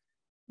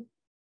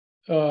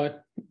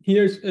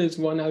here's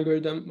one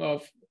algorithm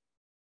of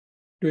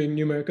doing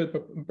numerical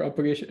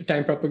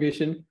time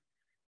propagation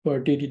for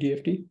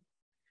TDDFT.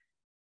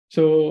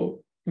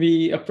 So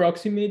we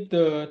approximate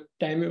the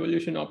time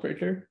evolution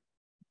operator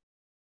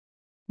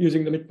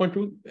using the midpoint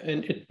rule,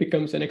 and it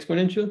becomes an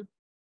exponential.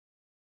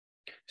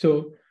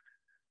 So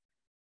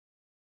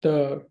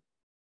the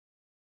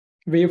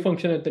wave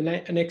function at the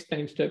next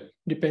time step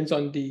depends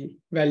on the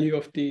value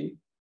of the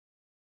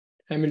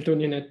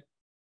Hamiltonian at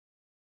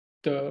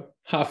the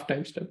half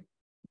time step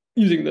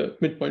using the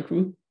midpoint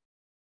rule.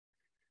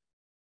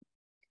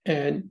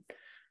 And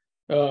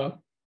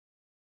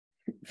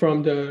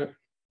from the,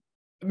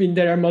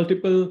 there are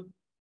multiple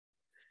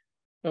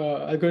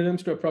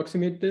algorithms to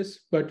approximate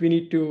this, but we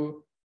need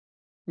to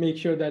make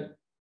sure that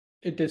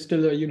it is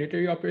still a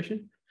unitary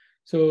operation.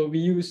 So we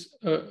use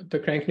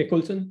the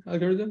Crank-Nicolson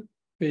algorithm,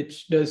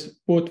 which does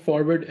both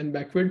forward and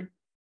backward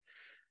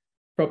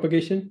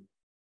propagation.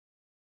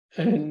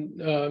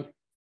 And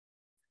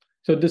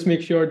so this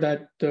makes sure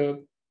that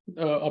the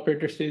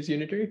operator stays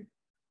unitary.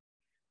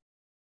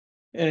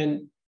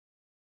 And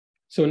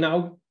so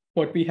now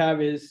what we have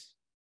is,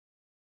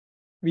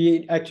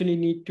 we actually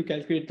need to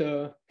calculate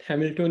the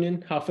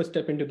Hamiltonian half a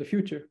step into the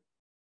future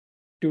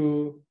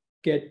to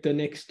get the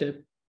next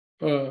step,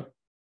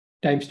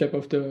 time step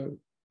of the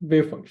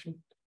wave function.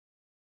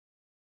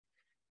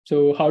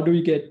 So how do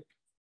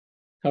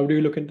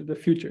we look into the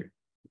future?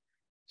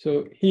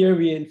 So here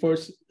we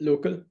enforce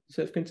local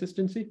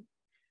self-consistency.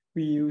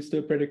 We use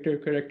the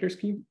predictor-corrector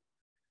scheme.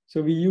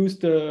 So we use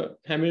the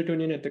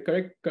Hamiltonian at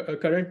the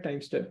current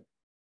time step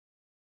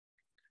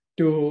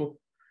to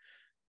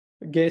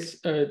guess,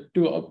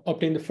 to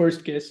obtain the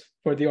first guess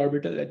for the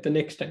orbital at the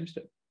next time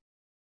step.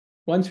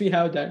 Once we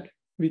have that,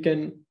 we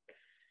can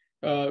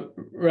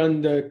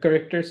run the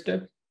corrector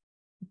step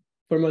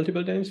for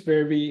multiple times,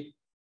 where we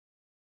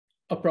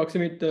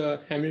approximate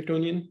the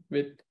Hamiltonian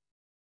with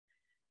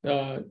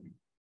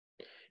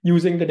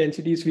using the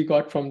densities we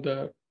got from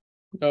the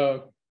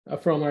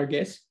from our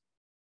guess,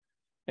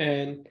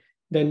 and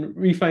then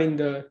refine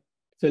the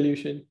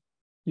solution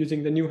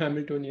using the new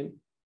Hamiltonian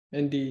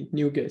and the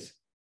new guess.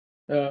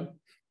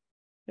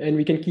 And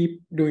we can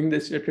keep doing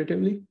this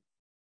iteratively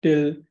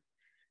till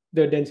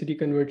the density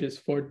converges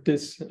for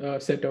this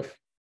set of,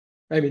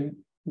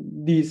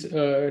 these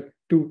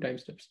two time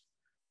steps.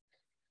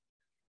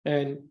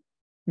 And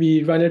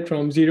we run it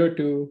from 0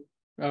 to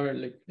our,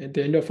 at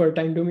the end of our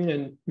time domain,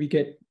 and we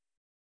get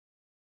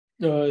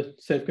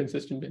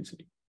self-consistent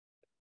density.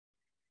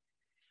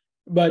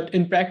 But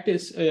in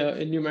practice,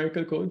 in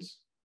numerical codes,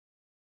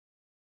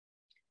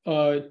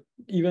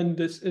 even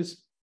this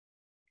is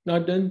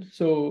not done.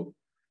 So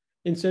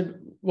instead,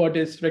 what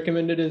is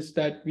recommended is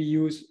that we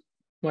use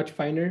much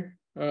finer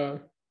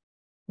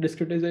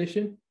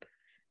discretization,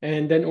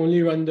 and then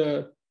only run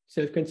the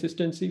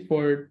self-consistency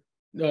for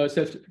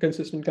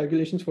self-consistent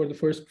calculations for the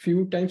first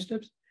few time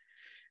steps,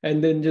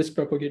 and then just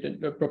propagate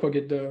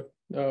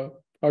the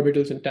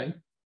orbitals in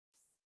time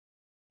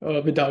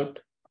without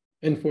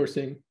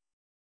enforcing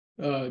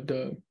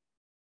the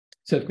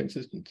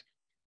self-consistency.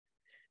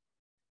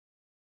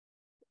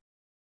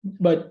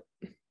 But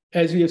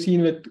as we have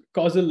seen with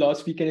causal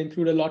laws, we can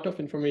include a lot of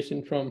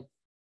information from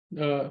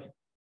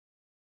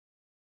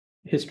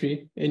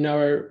history in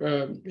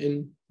our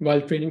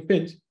while training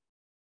pins.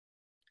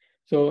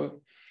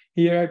 So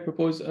here I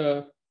propose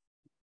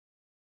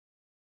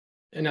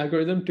an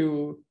algorithm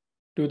to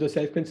do the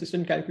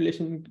self-consistent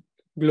calculation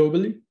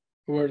globally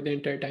over the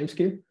entire time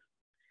scale.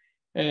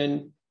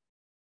 And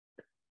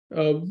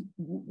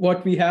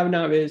what we have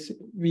now is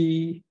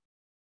the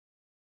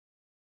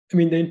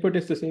input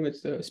is the same.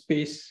 It's the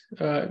space,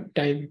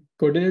 time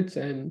coordinates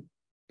and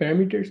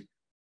parameters,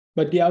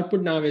 but the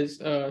output now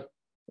is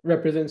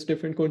represents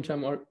different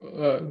Kohn-Sham or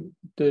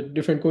the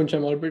different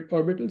Kohn-Sham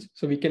orbitals.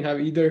 So we can have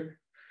either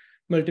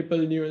multiple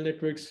neural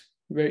networks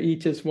where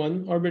each is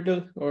one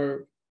orbital,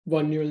 or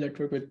one neural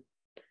network with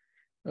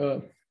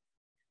 2n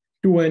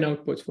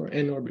outputs for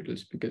n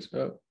orbitals, because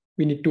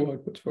we need 2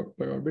 outputs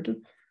per orbital.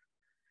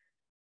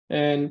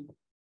 And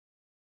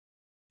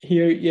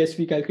here, yes,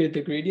 we calculate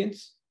the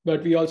gradients,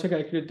 but we also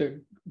calculate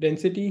the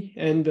density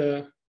and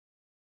the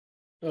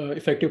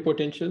effective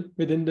potential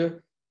within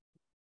the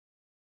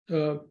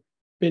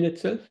pin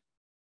itself,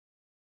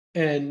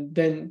 and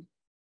then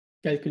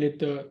calculate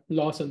the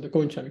loss on the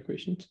Kohn-Sham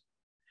equations.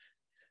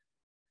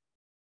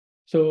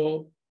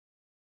 So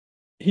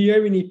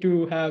here we need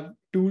to have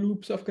 2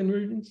 loops of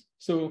convergence.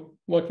 So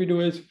what we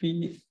do is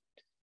we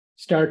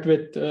start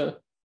with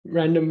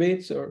random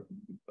weights, or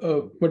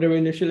whatever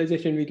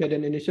initialization we get,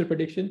 an initial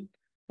prediction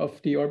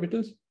of the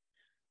orbitals.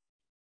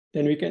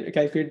 Then we can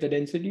calculate the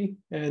density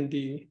and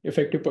the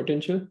effective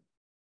potential.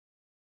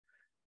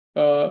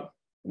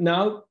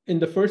 Now, in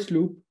the first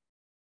loop,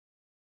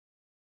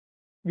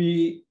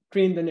 we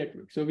train the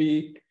network. So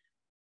we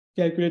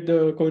calculate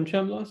the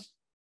Kohn-Sham loss,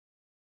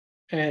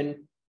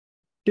 and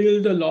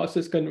till the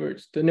losses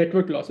converge, the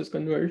network losses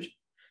converge,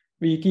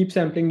 we keep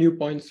sampling new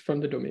points from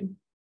the domain.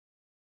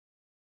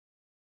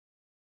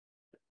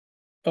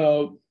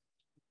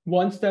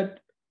 Once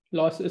that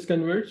loss is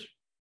converged,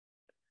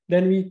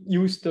 then we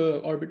use the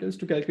orbitals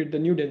to calculate the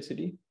new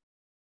density,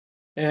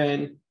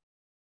 and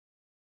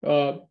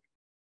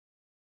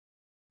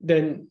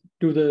then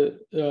do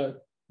the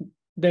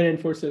then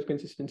enforce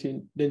self-consistency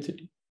in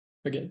density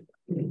again.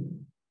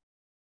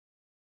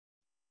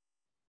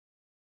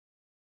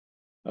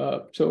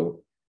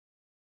 So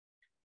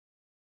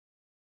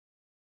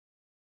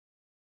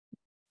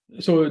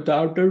the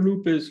outer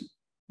loop is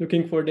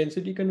looking for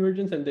density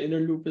convergence, and the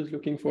inner loop is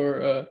looking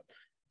for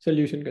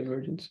solution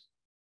convergence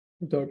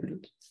of the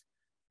orbitals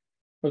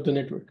of the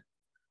network.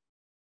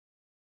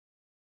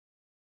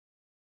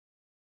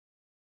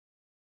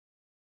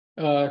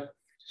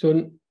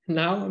 So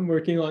now I'm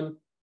working on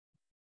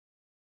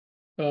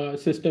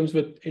systems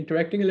with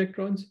interacting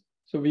electrons.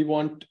 So we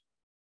want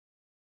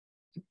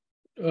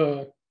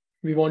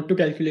to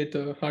calculate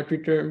the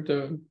Hartree term,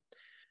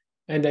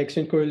 and the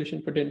extent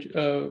correlation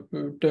potential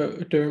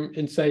term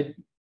inside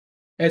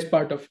as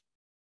part of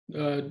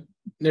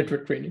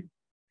network training,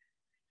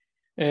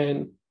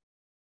 and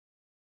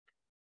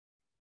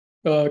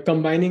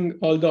combining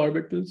all the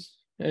orbitals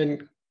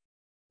and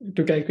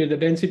to calculate the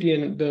density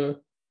and the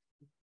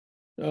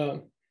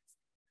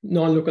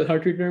non-local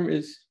Hartree term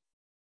is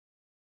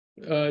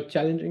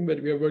challenging,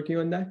 but we are working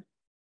on that.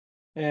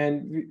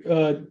 And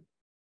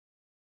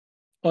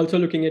also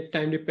looking at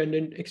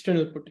time-dependent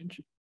external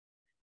potential.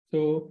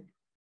 So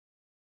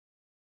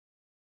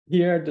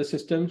here are the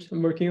systems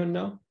I'm working on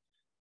now.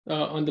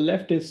 On the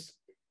left is,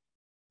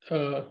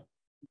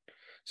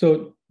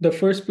 so the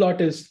first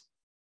plot is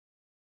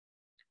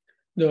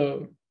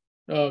the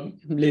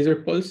laser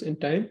pulse in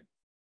time,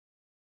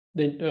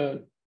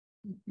 then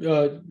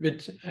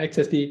which acts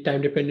as the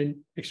time-dependent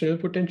external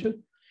potential.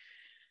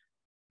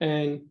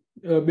 And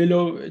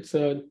below, it's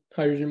a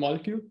hydrogen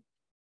molecule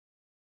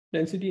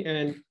density.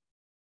 And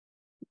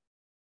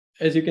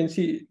as you can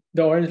see,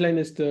 the orange line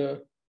is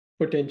the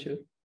potential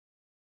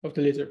of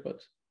the laser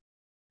pulse.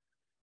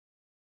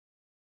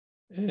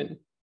 And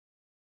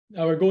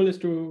our goal is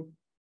to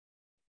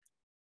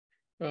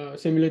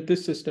simulate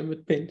this system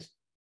with pins.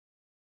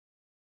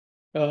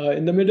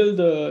 In the middle,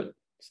 the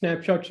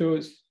snapshot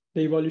shows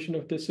the evolution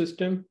of this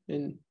system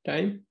in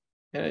time.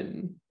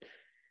 And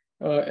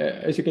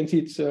as you can see,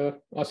 it's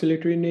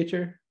oscillatory in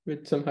nature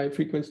with some high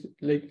frequency,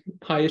 like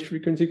highest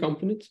frequency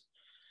components.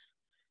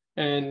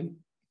 And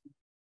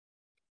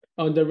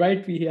on the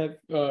right, we have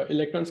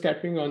electron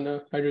scattering on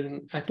a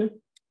hydrogen atom.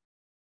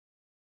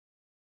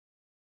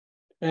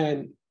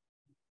 And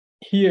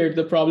here,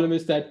 the problem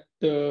is that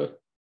the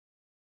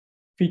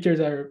features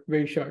are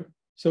very sharp.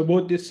 So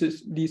both these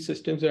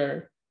systems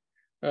are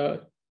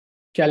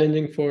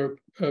challenging for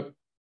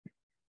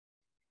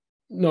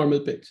normal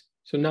pins.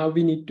 So now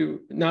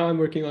I'm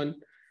working on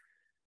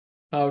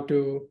how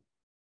to,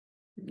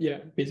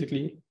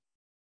 basically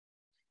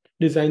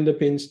design the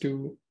pins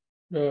to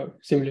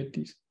simulate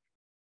these.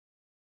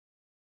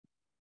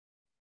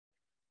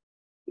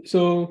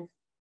 So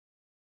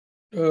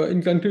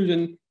in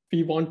conclusion,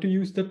 we want to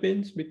use the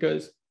pins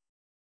because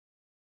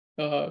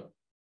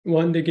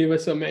one, they give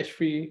us a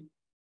mesh-free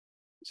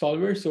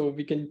solver, so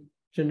we can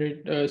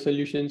generate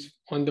solutions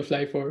on the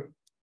fly for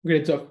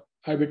grids of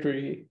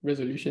arbitrary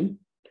resolution.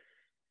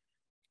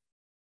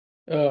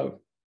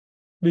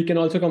 We can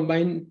also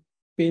combine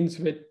pins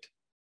with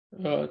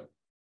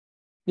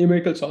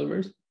numerical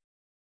solvers.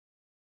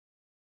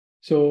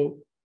 So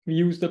we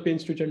use the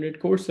pins to generate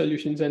coarse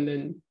solutions and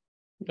then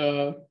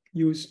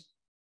use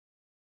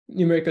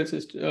numerical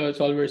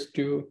solvers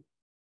to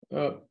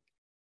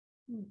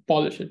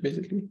polish it,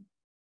 basically.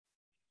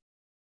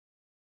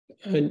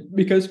 And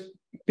because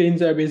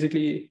pins are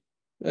basically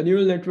a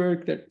neural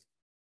network that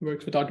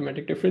works with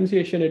automatic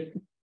differentiation, it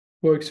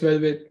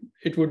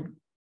would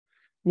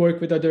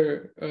work with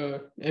other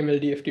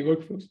MLDFT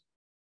workflows.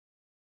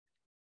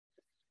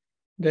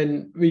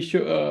 Then we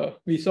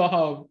saw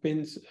how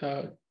pins,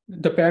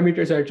 the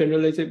parameters are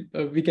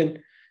generalizable. We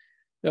can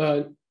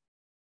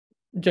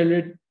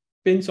generate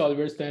pin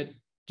solvers that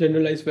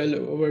generalize well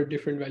over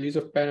different values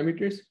of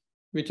parameters,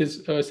 which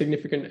is a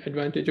significant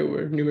advantage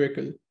over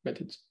numerical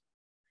methods.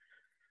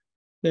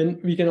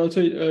 Then we can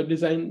also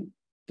design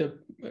the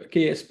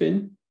KS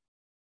pin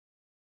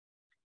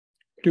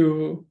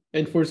to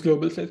enforce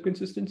global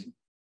self-consistency.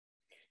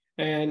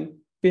 And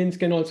pins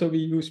can also be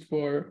used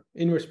for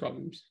inverse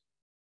problems,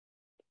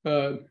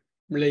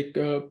 like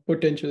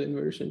potential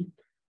inversion.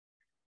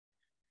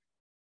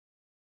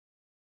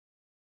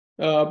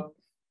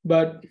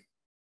 But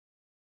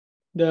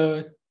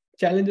the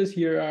challenges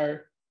here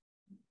are,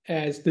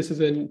 as this is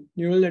a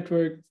neural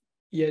network,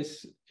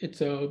 yes,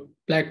 it's a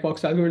black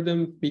box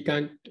algorithm. We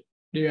can't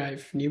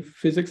derive new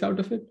physics out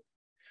of it.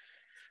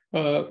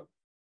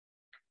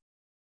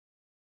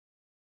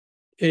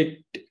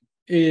 It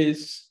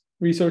is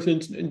resource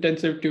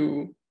intensive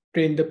to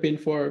train the pin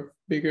for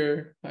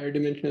bigger, higher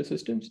dimensional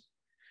systems.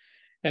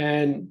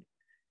 And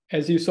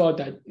as you saw,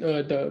 that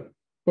the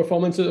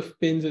performance of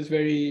pins is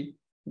very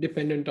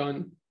dependent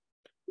on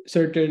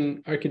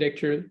certain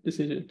architectural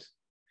decisions.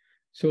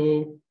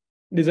 So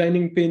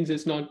designing pins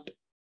is not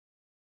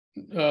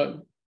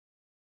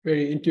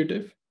very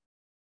intuitive,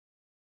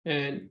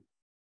 and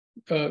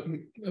a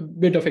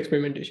bit of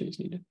experimentation is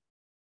needed.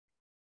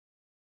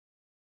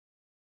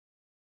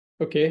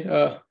 Okay,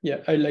 yeah,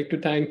 I'd like to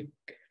thank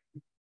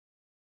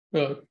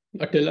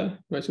Attila,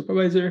 my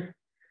supervisor,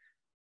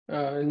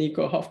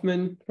 Nico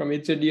Hoffman from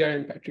HZDR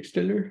and Patrick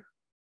Stiller,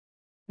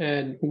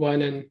 and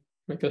Juan and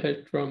Michael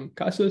Head from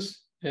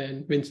CASUS,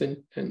 and Vincent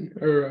and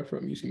Aurora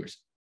from UC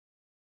Merced.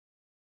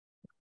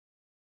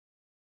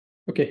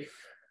 Okay,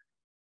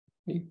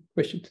 any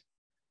questions?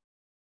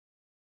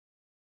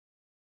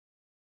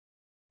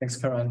 Thanks,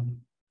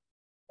 Karan.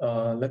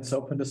 Let's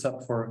open this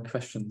up for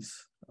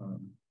questions.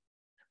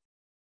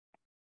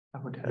 I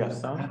would have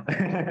some.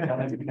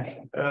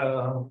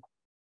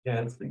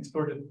 Yeah, thanks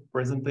for the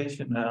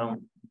presentation.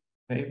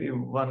 Maybe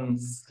one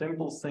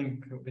simple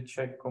thing which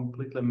I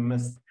completely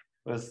missed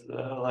was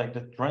like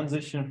the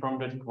transition from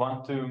the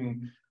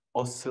quantum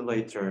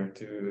oscillator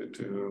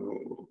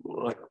to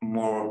like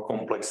more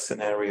complex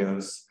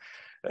scenarios.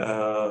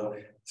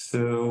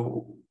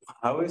 So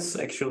how is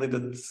actually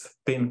the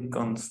pin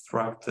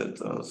constructed?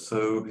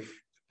 So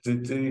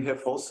do you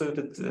have also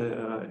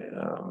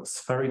the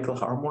spherical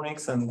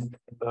harmonics and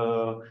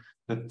the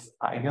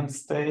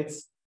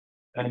eigenstates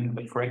and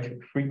the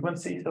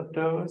frequencies of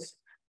those?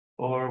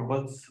 Or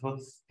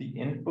what's the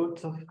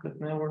input of the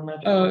neural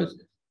network?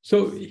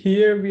 So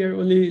here we are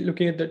only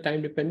looking at the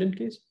time-dependent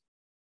case.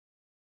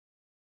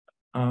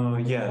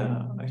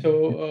 Yeah.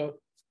 So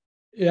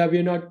yeah, we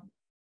are not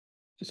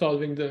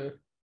solving the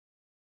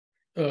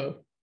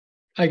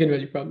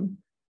eigenvalue problem,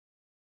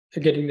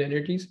 getting the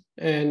energies,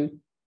 and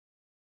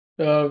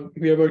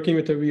we are working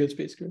with a real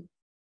space group.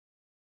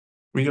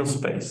 Real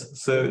space.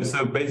 So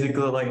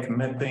basically like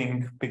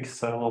mapping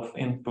pixel of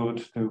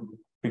input to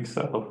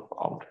pixel of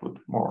output,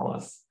 more or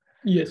less.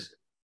 Yes.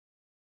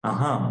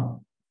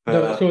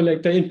 So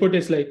like the input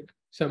is like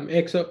some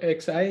x of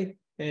xi,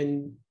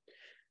 and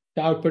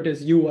the output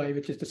is ui,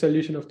 which is the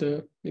solution of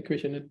the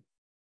equation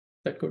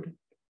that coded.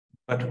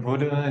 But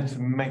wouldn't it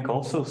make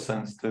also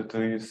sense to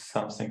use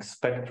something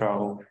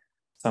spectral,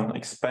 some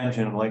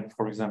expansion, like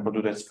for example,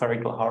 do the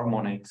spherical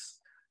harmonics?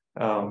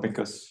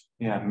 Because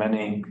yeah, in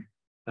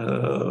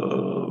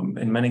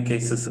many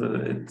cases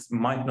it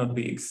might not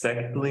be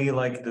exactly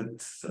like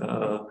that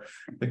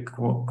the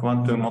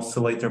quantum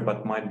oscillator,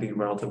 but might be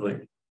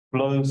relatively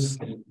close.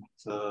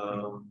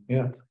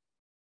 Yeah.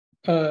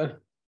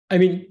 I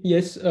mean,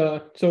 yes.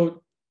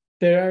 So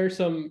there are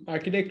some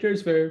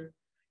architectures where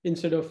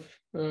instead of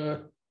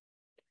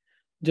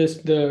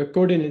just the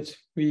coordinates,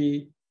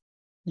 we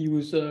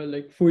use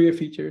like Fourier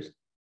features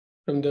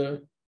from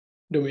the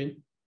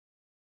domain.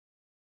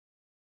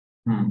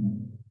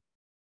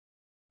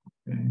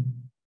 Okay.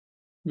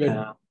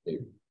 But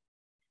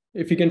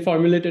if you can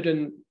formulate it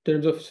in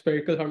terms of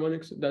spherical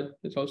harmonics, that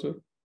is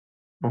also.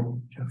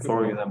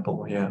 For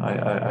example, yeah,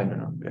 I don't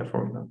know. Yeah,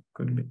 for example,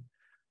 could be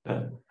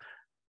that.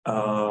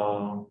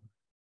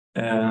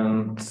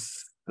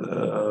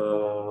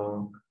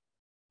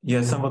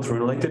 Yeah, somewhat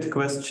related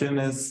question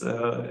is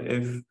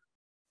if,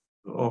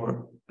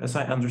 or as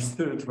I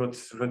understood,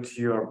 what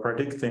you are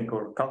predicting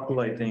or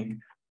calculating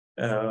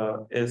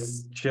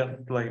is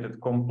just like the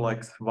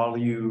complex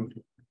value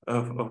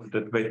of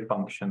that wave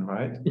function,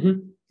 right?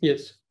 Mm-hmm.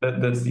 Yes.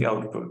 That's the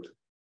output.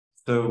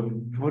 So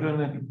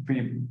wouldn't it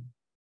be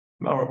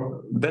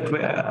or that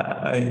way,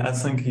 I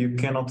think you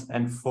cannot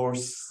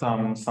enforce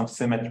some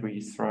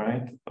symmetries,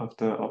 right, of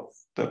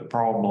the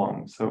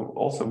problem. So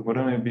also,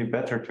 wouldn't it be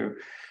better to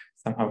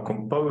somehow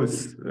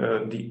compose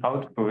the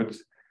output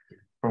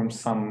from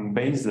some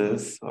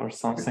basis or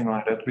something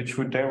like that, which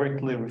would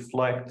directly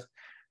reflect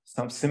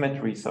some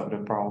symmetries of the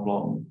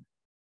problem?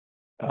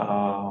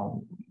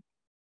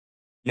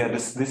 Yeah,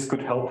 this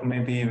could help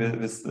maybe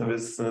with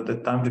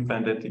the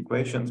time-dependent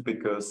equations,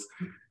 because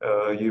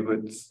you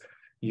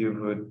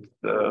would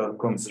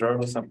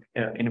conserve some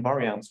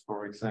invariance,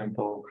 for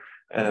example,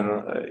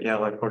 and yeah,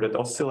 like for that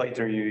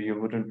oscillator, you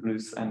wouldn't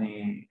lose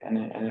any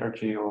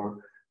energy or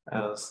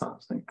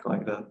something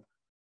like that.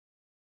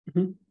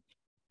 Mhm.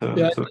 So,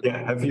 Yeah. so yeah,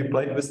 have you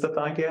played with that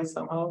idea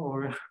somehow,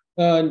 or?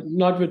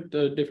 Not with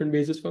different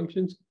basis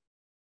functions,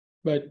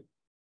 but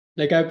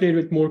like I played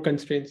with more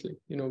constraints, like,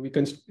 you know, we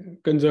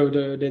conserve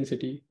the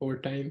density over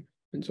time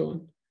and so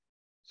on.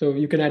 So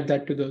you can add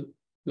that to the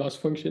loss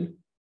function,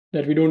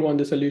 that we don't want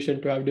the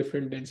solution to have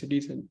different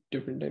densities and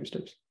different time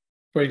steps,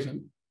 for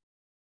example.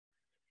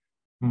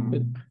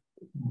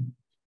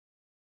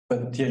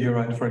 But yeah, you're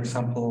right. For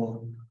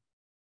example,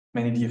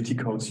 many DFT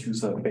codes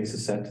use a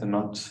basis set and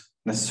not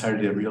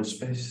necessarily a real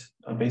space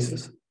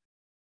basis.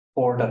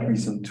 For that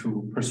reason,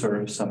 to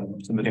preserve some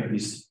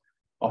symmetries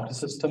of the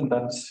system,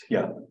 that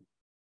yeah,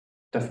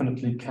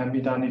 definitely can be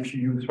done if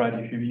you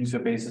use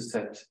your basis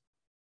set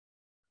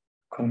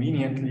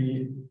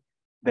conveniently,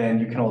 then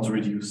you can also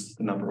reduce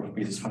the number of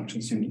basis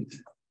functions you need.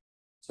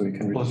 So you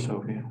can reduce.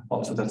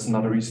 Also, that's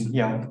another reason.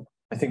 Yeah,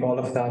 I think all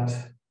of that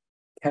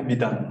can be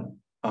done.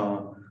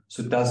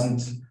 So it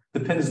doesn't, the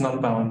pin is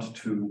not bound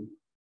to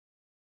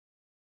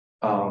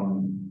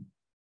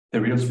the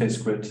real space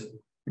grid.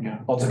 Yeah.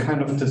 Also,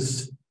 kind of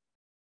this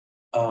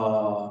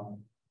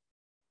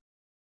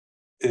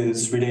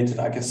is related,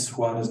 I guess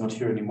Juan is not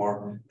here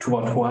anymore, to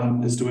what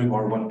Juan is doing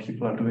or what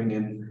people are doing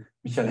in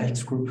Michael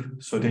Hecht's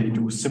group. So they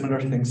do similar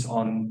things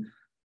on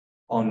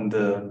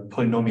the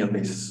polynomial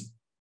basis.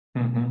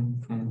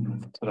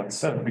 So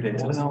that's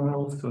related.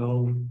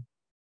 Well,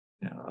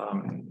 yeah,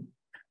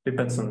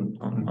 depends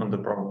on the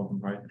problem,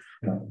 right?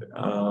 Yeah.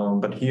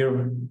 But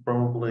here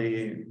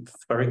probably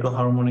spherical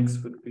harmonics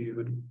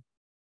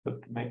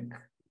would make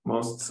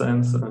most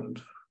sense,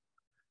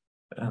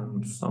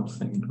 and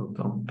something built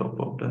on top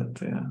of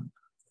that, yeah.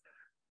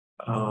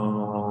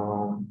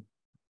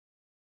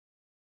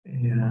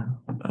 Yeah.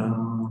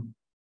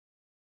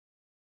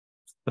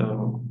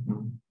 So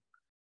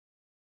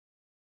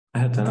I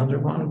had another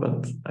one,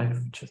 but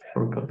I've just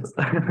forgot it.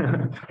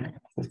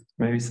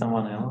 Maybe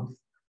someone else.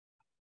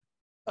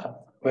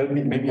 Well,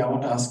 maybe I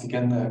want to ask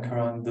again,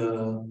 Karan,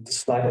 the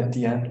slide at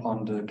the end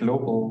on the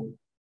global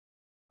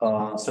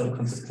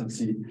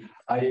self-consistency.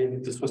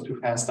 This was too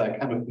fast. I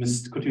kind of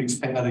missed. Could you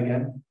explain that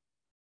again?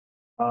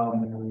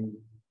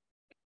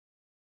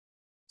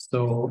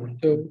 So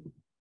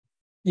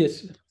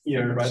Yes.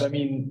 here, right? I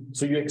mean,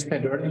 so you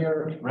explained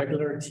earlier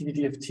regular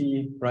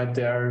TDDFT, right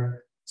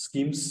there,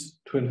 schemes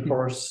to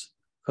enforce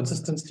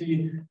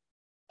consistency.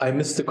 I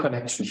missed the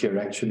connection here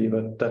actually,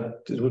 but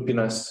that it would be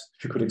nice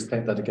if you could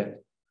explain that again.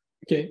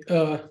 Okay.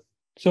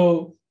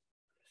 So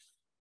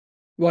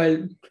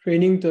while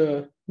training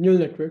the neural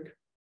network,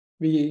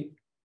 we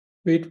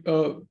wait.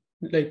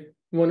 Like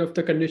one of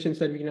the conditions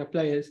that we can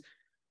apply is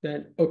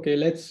that, okay,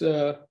 let's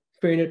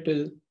train it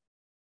till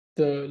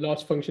the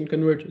loss function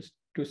converges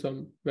to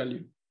some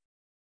value.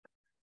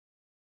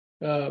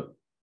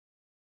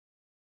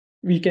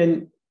 We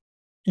can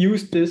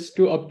use this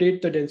to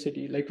update the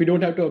density. Like we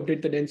don't have to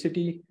update the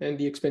density and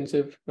the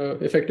expensive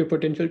effective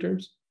potential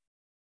terms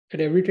at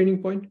every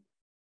training point.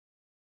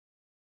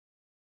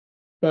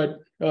 But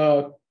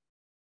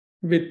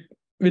with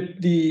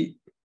the,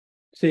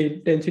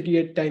 say, density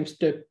at time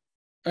step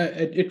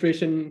at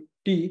iteration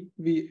t,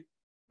 we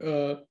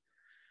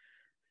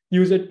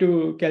use it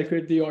to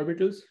calculate the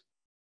orbitals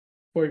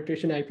for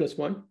iteration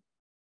i+1.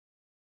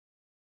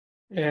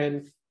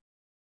 And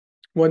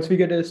once we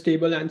get a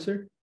stable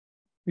answer,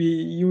 we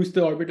use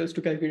the orbitals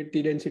to calculate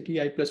the density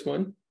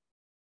i+1,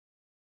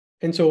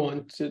 and so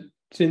on. So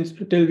since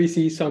till we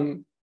see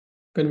some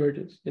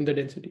convergence in the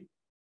density.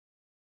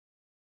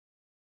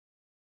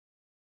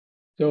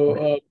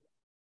 So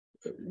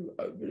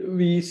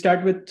we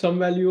start with some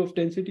value of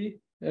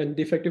density and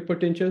the effective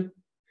potential,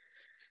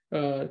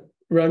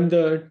 run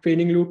the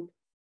training loop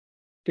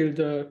till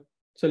the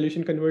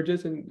solution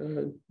converges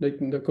in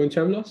like in the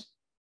Kohn-Sham loss,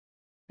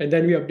 and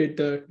then we update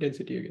the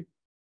density again.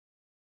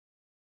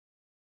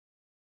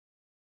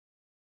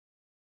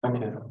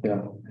 Okay,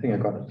 yeah, I think I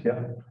got it,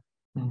 yeah.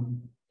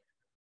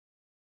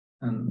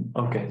 And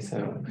okay,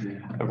 so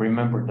I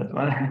remember that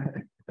one.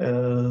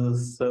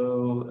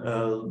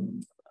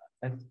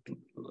 I a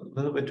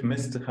little bit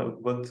missed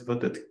what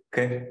that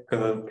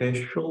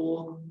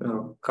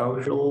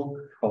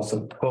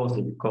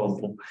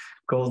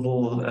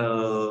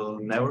causal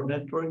neural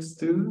networks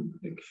do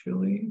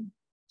actually.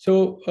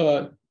 So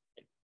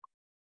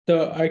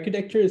the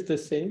architecture is the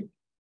same,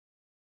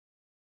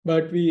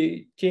 but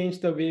we change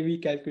the way we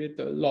calculate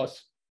the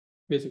loss,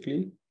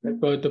 basically,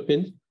 for the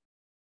pins.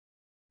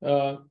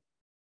 So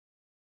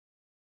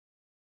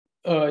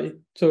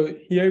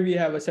here we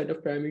have a set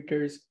of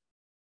parameters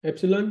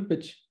epsilon,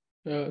 which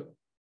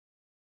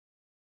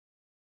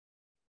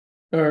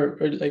are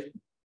like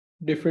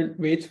different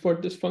weights for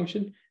this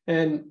function,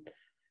 and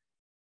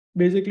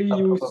basically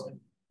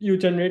you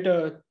generate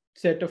a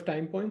set of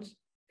time points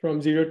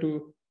from 0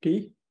 to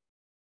t,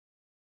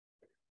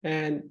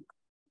 and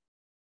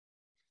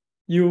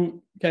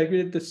you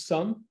calculate the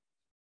sum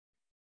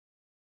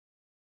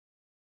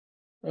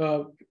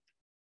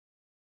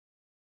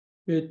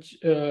which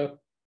so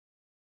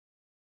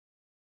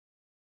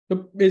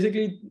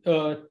basically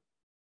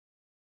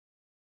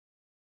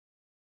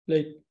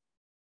like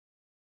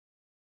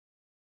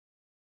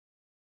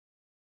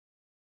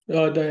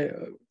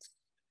the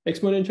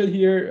exponential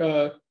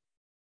here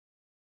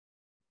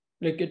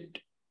like it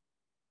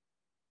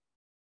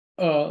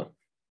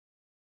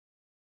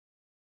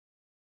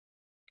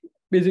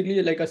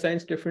basically like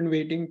assigns different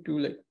weighting to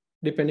like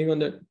depending on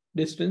the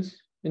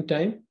distance in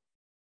time.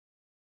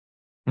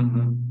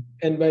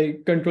 And by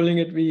controlling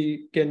it,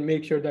 we can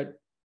make sure that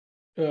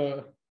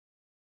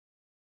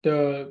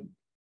the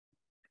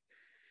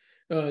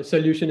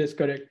solution is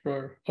correct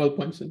for all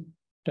points in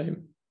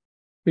time,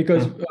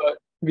 because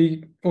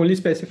we only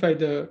specify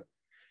the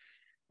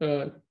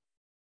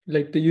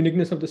like the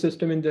uniqueness of the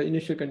system in the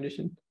initial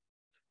condition.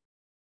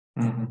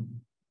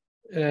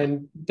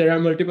 And there are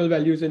multiple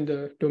values in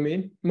the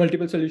domain,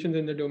 multiple solutions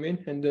in the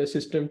domain, and the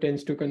system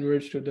tends to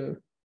converge to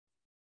the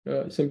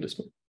simplest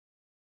one.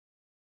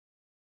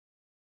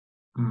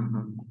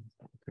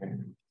 Okay.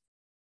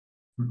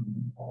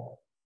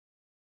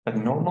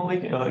 And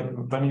normally,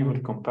 when you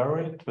would compare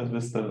it with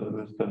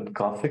the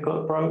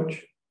classical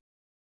approach,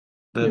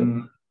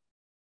 then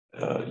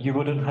you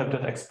wouldn't have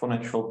that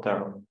exponential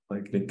term,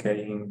 like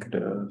decaying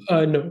the.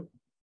 No.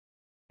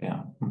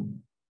 Yeah.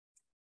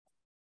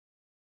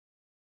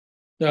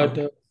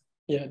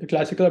 The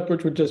classical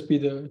approach would just be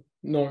the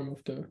norm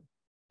of the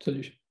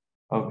solution.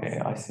 Okay,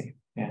 I see.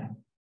 Yeah.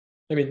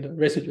 I mean the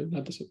residual,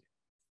 not the solution.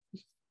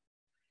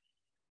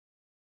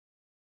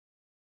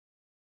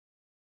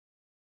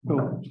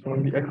 So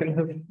I can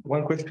have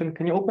one question.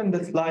 Can you open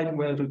the slide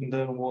where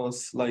there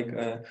was like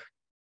a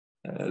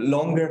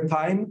longer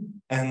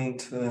time and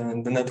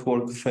the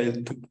network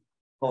failed to?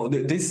 Oh,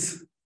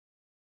 this.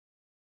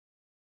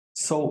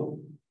 So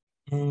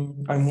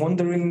I'm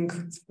wondering,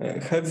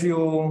 have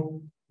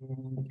you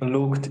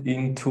looked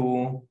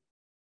into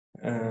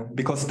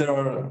because there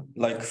are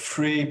like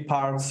 3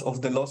 parts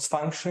of the loss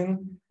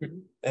function?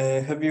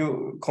 Have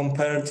you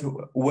compared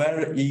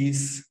where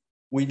is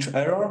which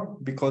error?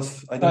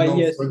 Because I don't know.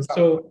 Yes.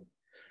 So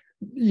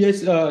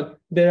yes,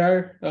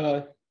 there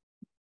are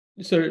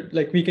so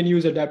like we can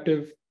use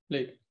adaptive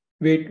like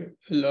weight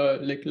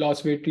like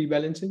loss weight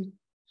rebalancing.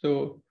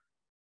 So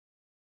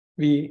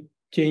we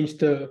change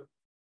the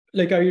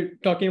like, are you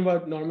talking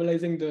about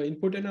normalizing the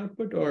input and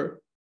output,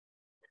 or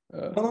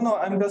No,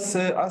 I'm just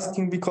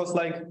asking because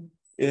like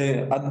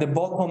at the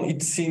bottom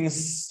it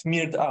seems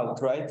smeared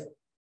out, right?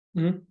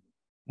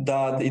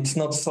 That it's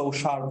not so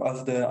sharp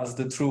as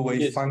the true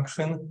wave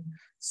function.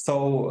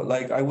 So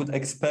like I would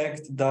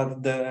expect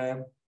that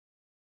the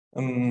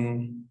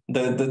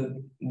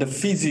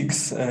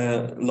physics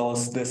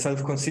loss, the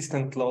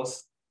self-consistent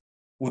loss,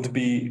 would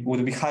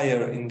be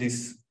higher in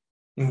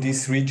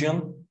this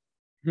region.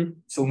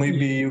 So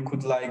maybe you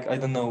could like, I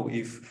don't know,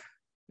 if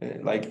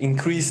like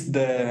increase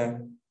the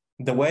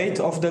weight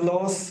of the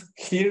loss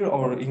here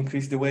or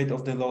increase the weight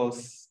of the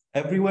loss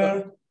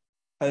everywhere.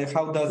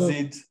 How does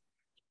it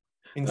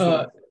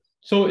influence?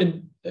 So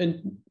in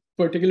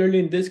particularly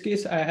in this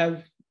case, I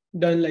have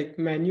done like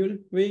manual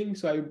weighing.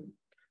 So I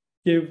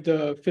give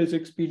the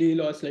physics PD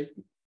loss like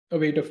a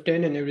weight of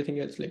 10 and everything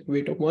else like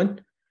weight of 1.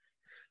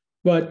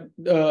 But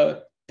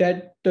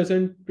that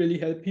doesn't really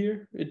help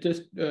here. It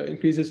just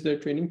increases the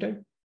training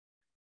time.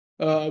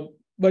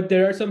 But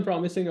there are some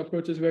promising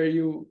approaches where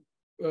you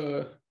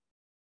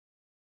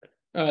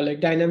like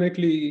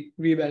dynamically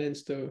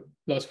rebalance the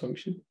loss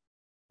function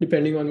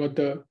depending on what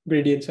the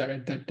gradients are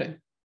at that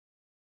time.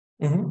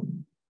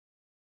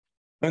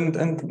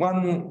 And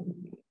one,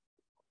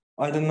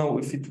 I don't know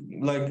if it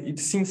like it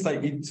seems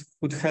like it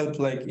would help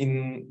like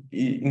in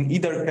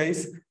either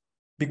case,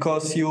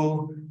 because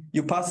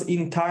you pass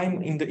in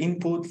time in the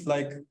input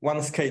like one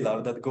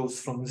scalar that goes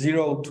from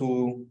 0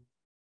 to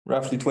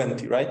roughly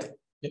 20, right?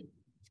 Yeah.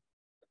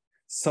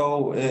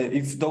 So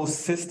if those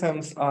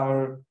systems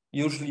are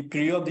usually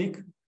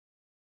periodic,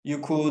 you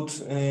could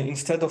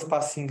instead of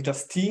passing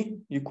just t,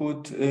 you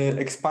could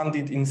expand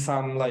it in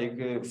some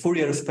like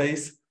Fourier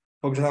space.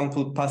 For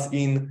example, pass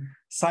in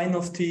sine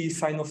of t,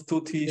 sine of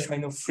 2t,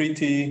 sine of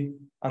 3t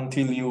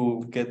until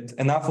you get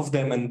enough of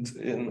them, and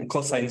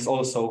cosines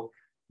also.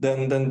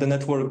 Then the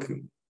network,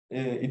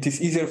 it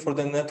is easier for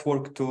the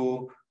network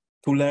to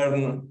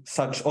learn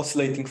such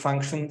oscillating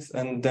functions,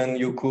 and then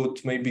you could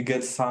maybe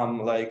get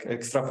some like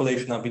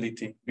extrapolation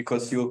ability,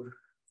 because you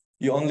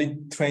only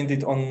trained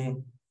it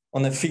on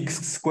a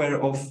fixed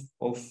square of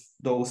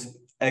those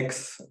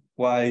x,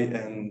 y,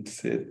 and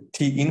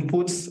t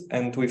inputs,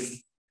 and with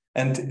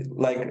And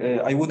like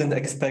I wouldn't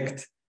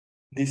expect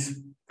this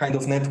kind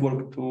of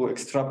network to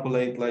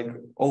extrapolate like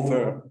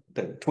over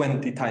the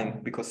 20 times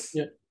because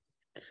the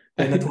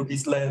network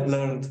is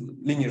learned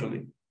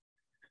linearly.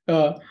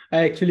 I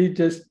actually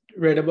just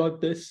read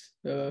about this,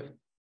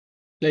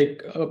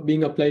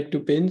 being applied to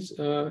pins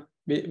a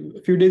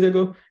few days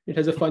ago. It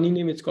has a funny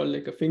name. It's called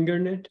like a finger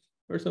net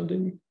or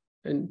something.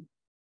 And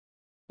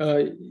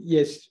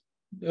yes,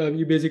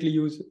 you basically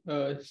use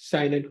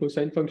sine and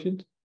cosine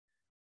functions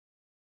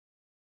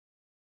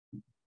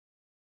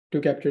to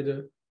capture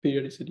the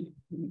periodicity.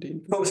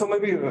 So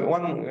maybe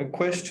one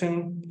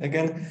question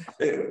again.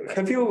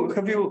 Have you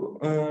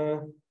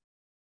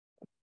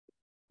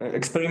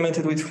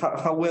experimented with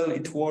how well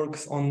it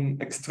works on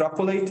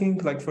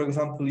extrapolating? Like, for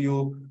example,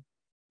 you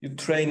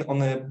train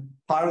on a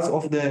part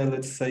of the,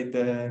 let's say,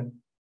 the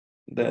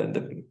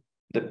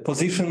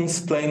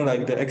positions plane,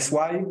 like the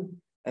XY,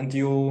 and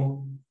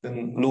you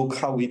then look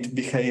how it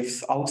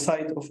behaves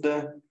outside of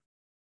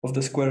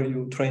the square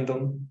you trained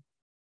on.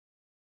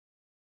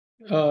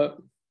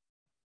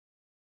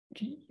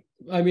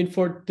 I mean,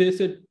 for this,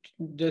 it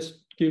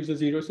just gives a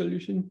zero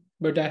solution,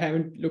 but I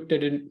haven't looked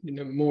at it in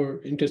a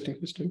more interesting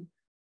system.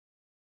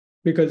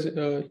 Because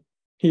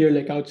here,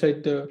 like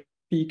outside the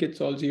peak,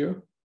 it's all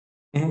zero.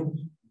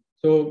 Mm-hmm.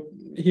 So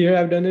here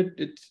I've done it,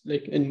 it's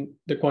like in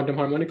the quantum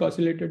harmonic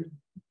oscillator,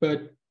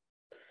 but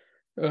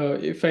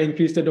if I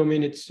increase the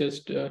domain, it's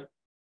just zero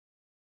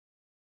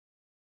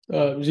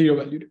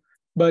valued.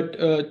 But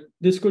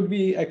this could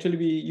actually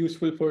be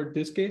useful for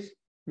this case,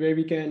 where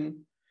we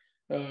can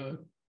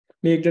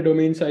make the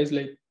domain size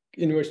like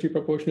inversely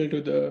proportional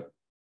to the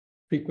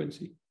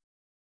frequency.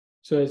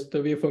 So as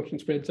the wave function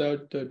spreads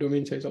out, the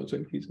domain size also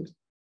increases.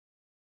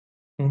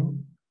 Mm-hmm.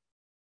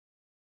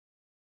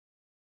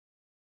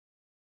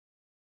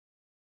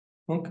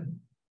 Okay,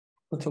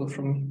 that's all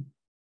from me.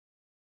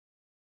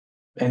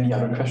 Any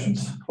other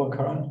questions for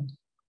Karan?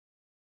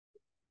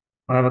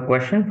 I have a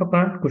question for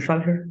Karan.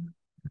 Kushal here.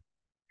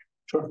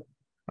 Sure.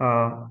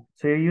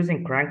 So you're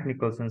using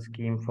Crank-Nicholson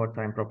scheme for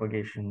time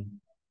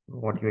propagation,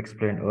 what you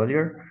explained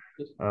earlier.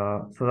 Yes.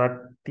 So that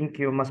I think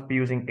you must be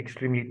using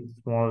extremely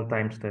small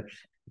time steps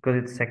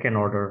because it's second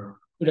order.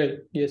 Right.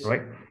 Yes.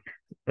 Right.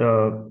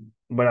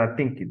 But I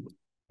think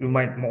you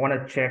might want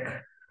to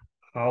check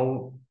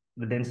how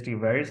the density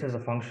varies as a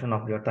function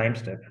of your time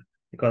step,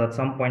 because at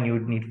some point you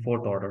would need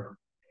fourth order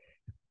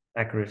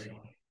accuracy.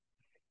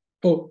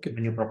 Okay.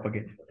 When you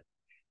propagate.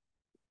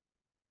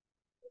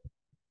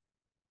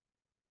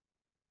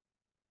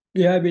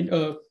 Yeah, I mean,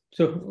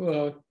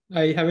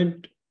 I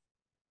haven't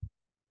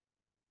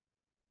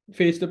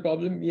faced the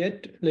problem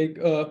yet. Like,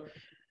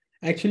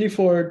 actually,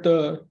 for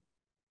the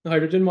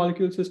hydrogen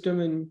molecule system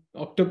in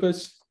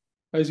Octopus,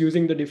 I was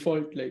using the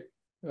default, like,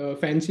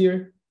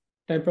 fancier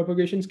time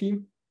propagation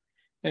scheme.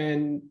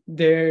 And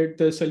there,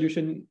 the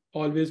solution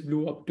always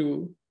blew up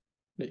to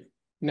like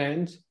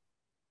nans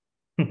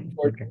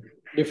for Okay.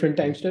 different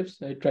time steps.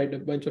 I tried a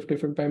bunch of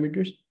different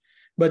parameters.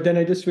 But then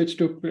I just switched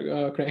to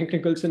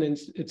Crank-Nicholson and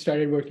it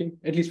started working,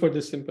 at least for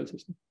this simple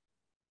system.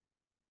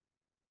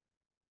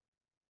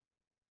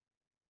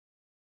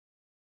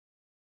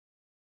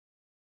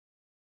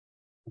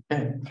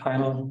 Okay,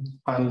 final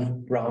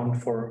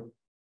round for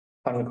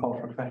final call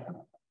for question.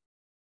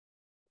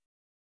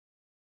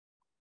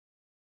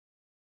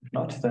 If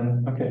not,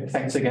 then okay.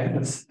 Thanks again.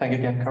 Let's thank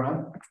again,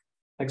 Karan.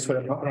 Thanks for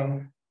the talk.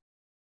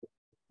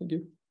 Thank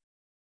you.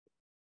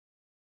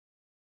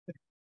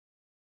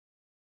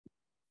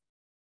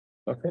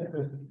 Okay.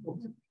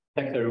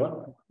 Thanks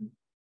everyone.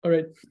 All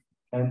right.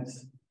 And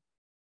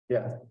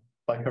yeah,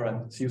 bye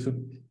Karan. See you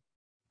soon.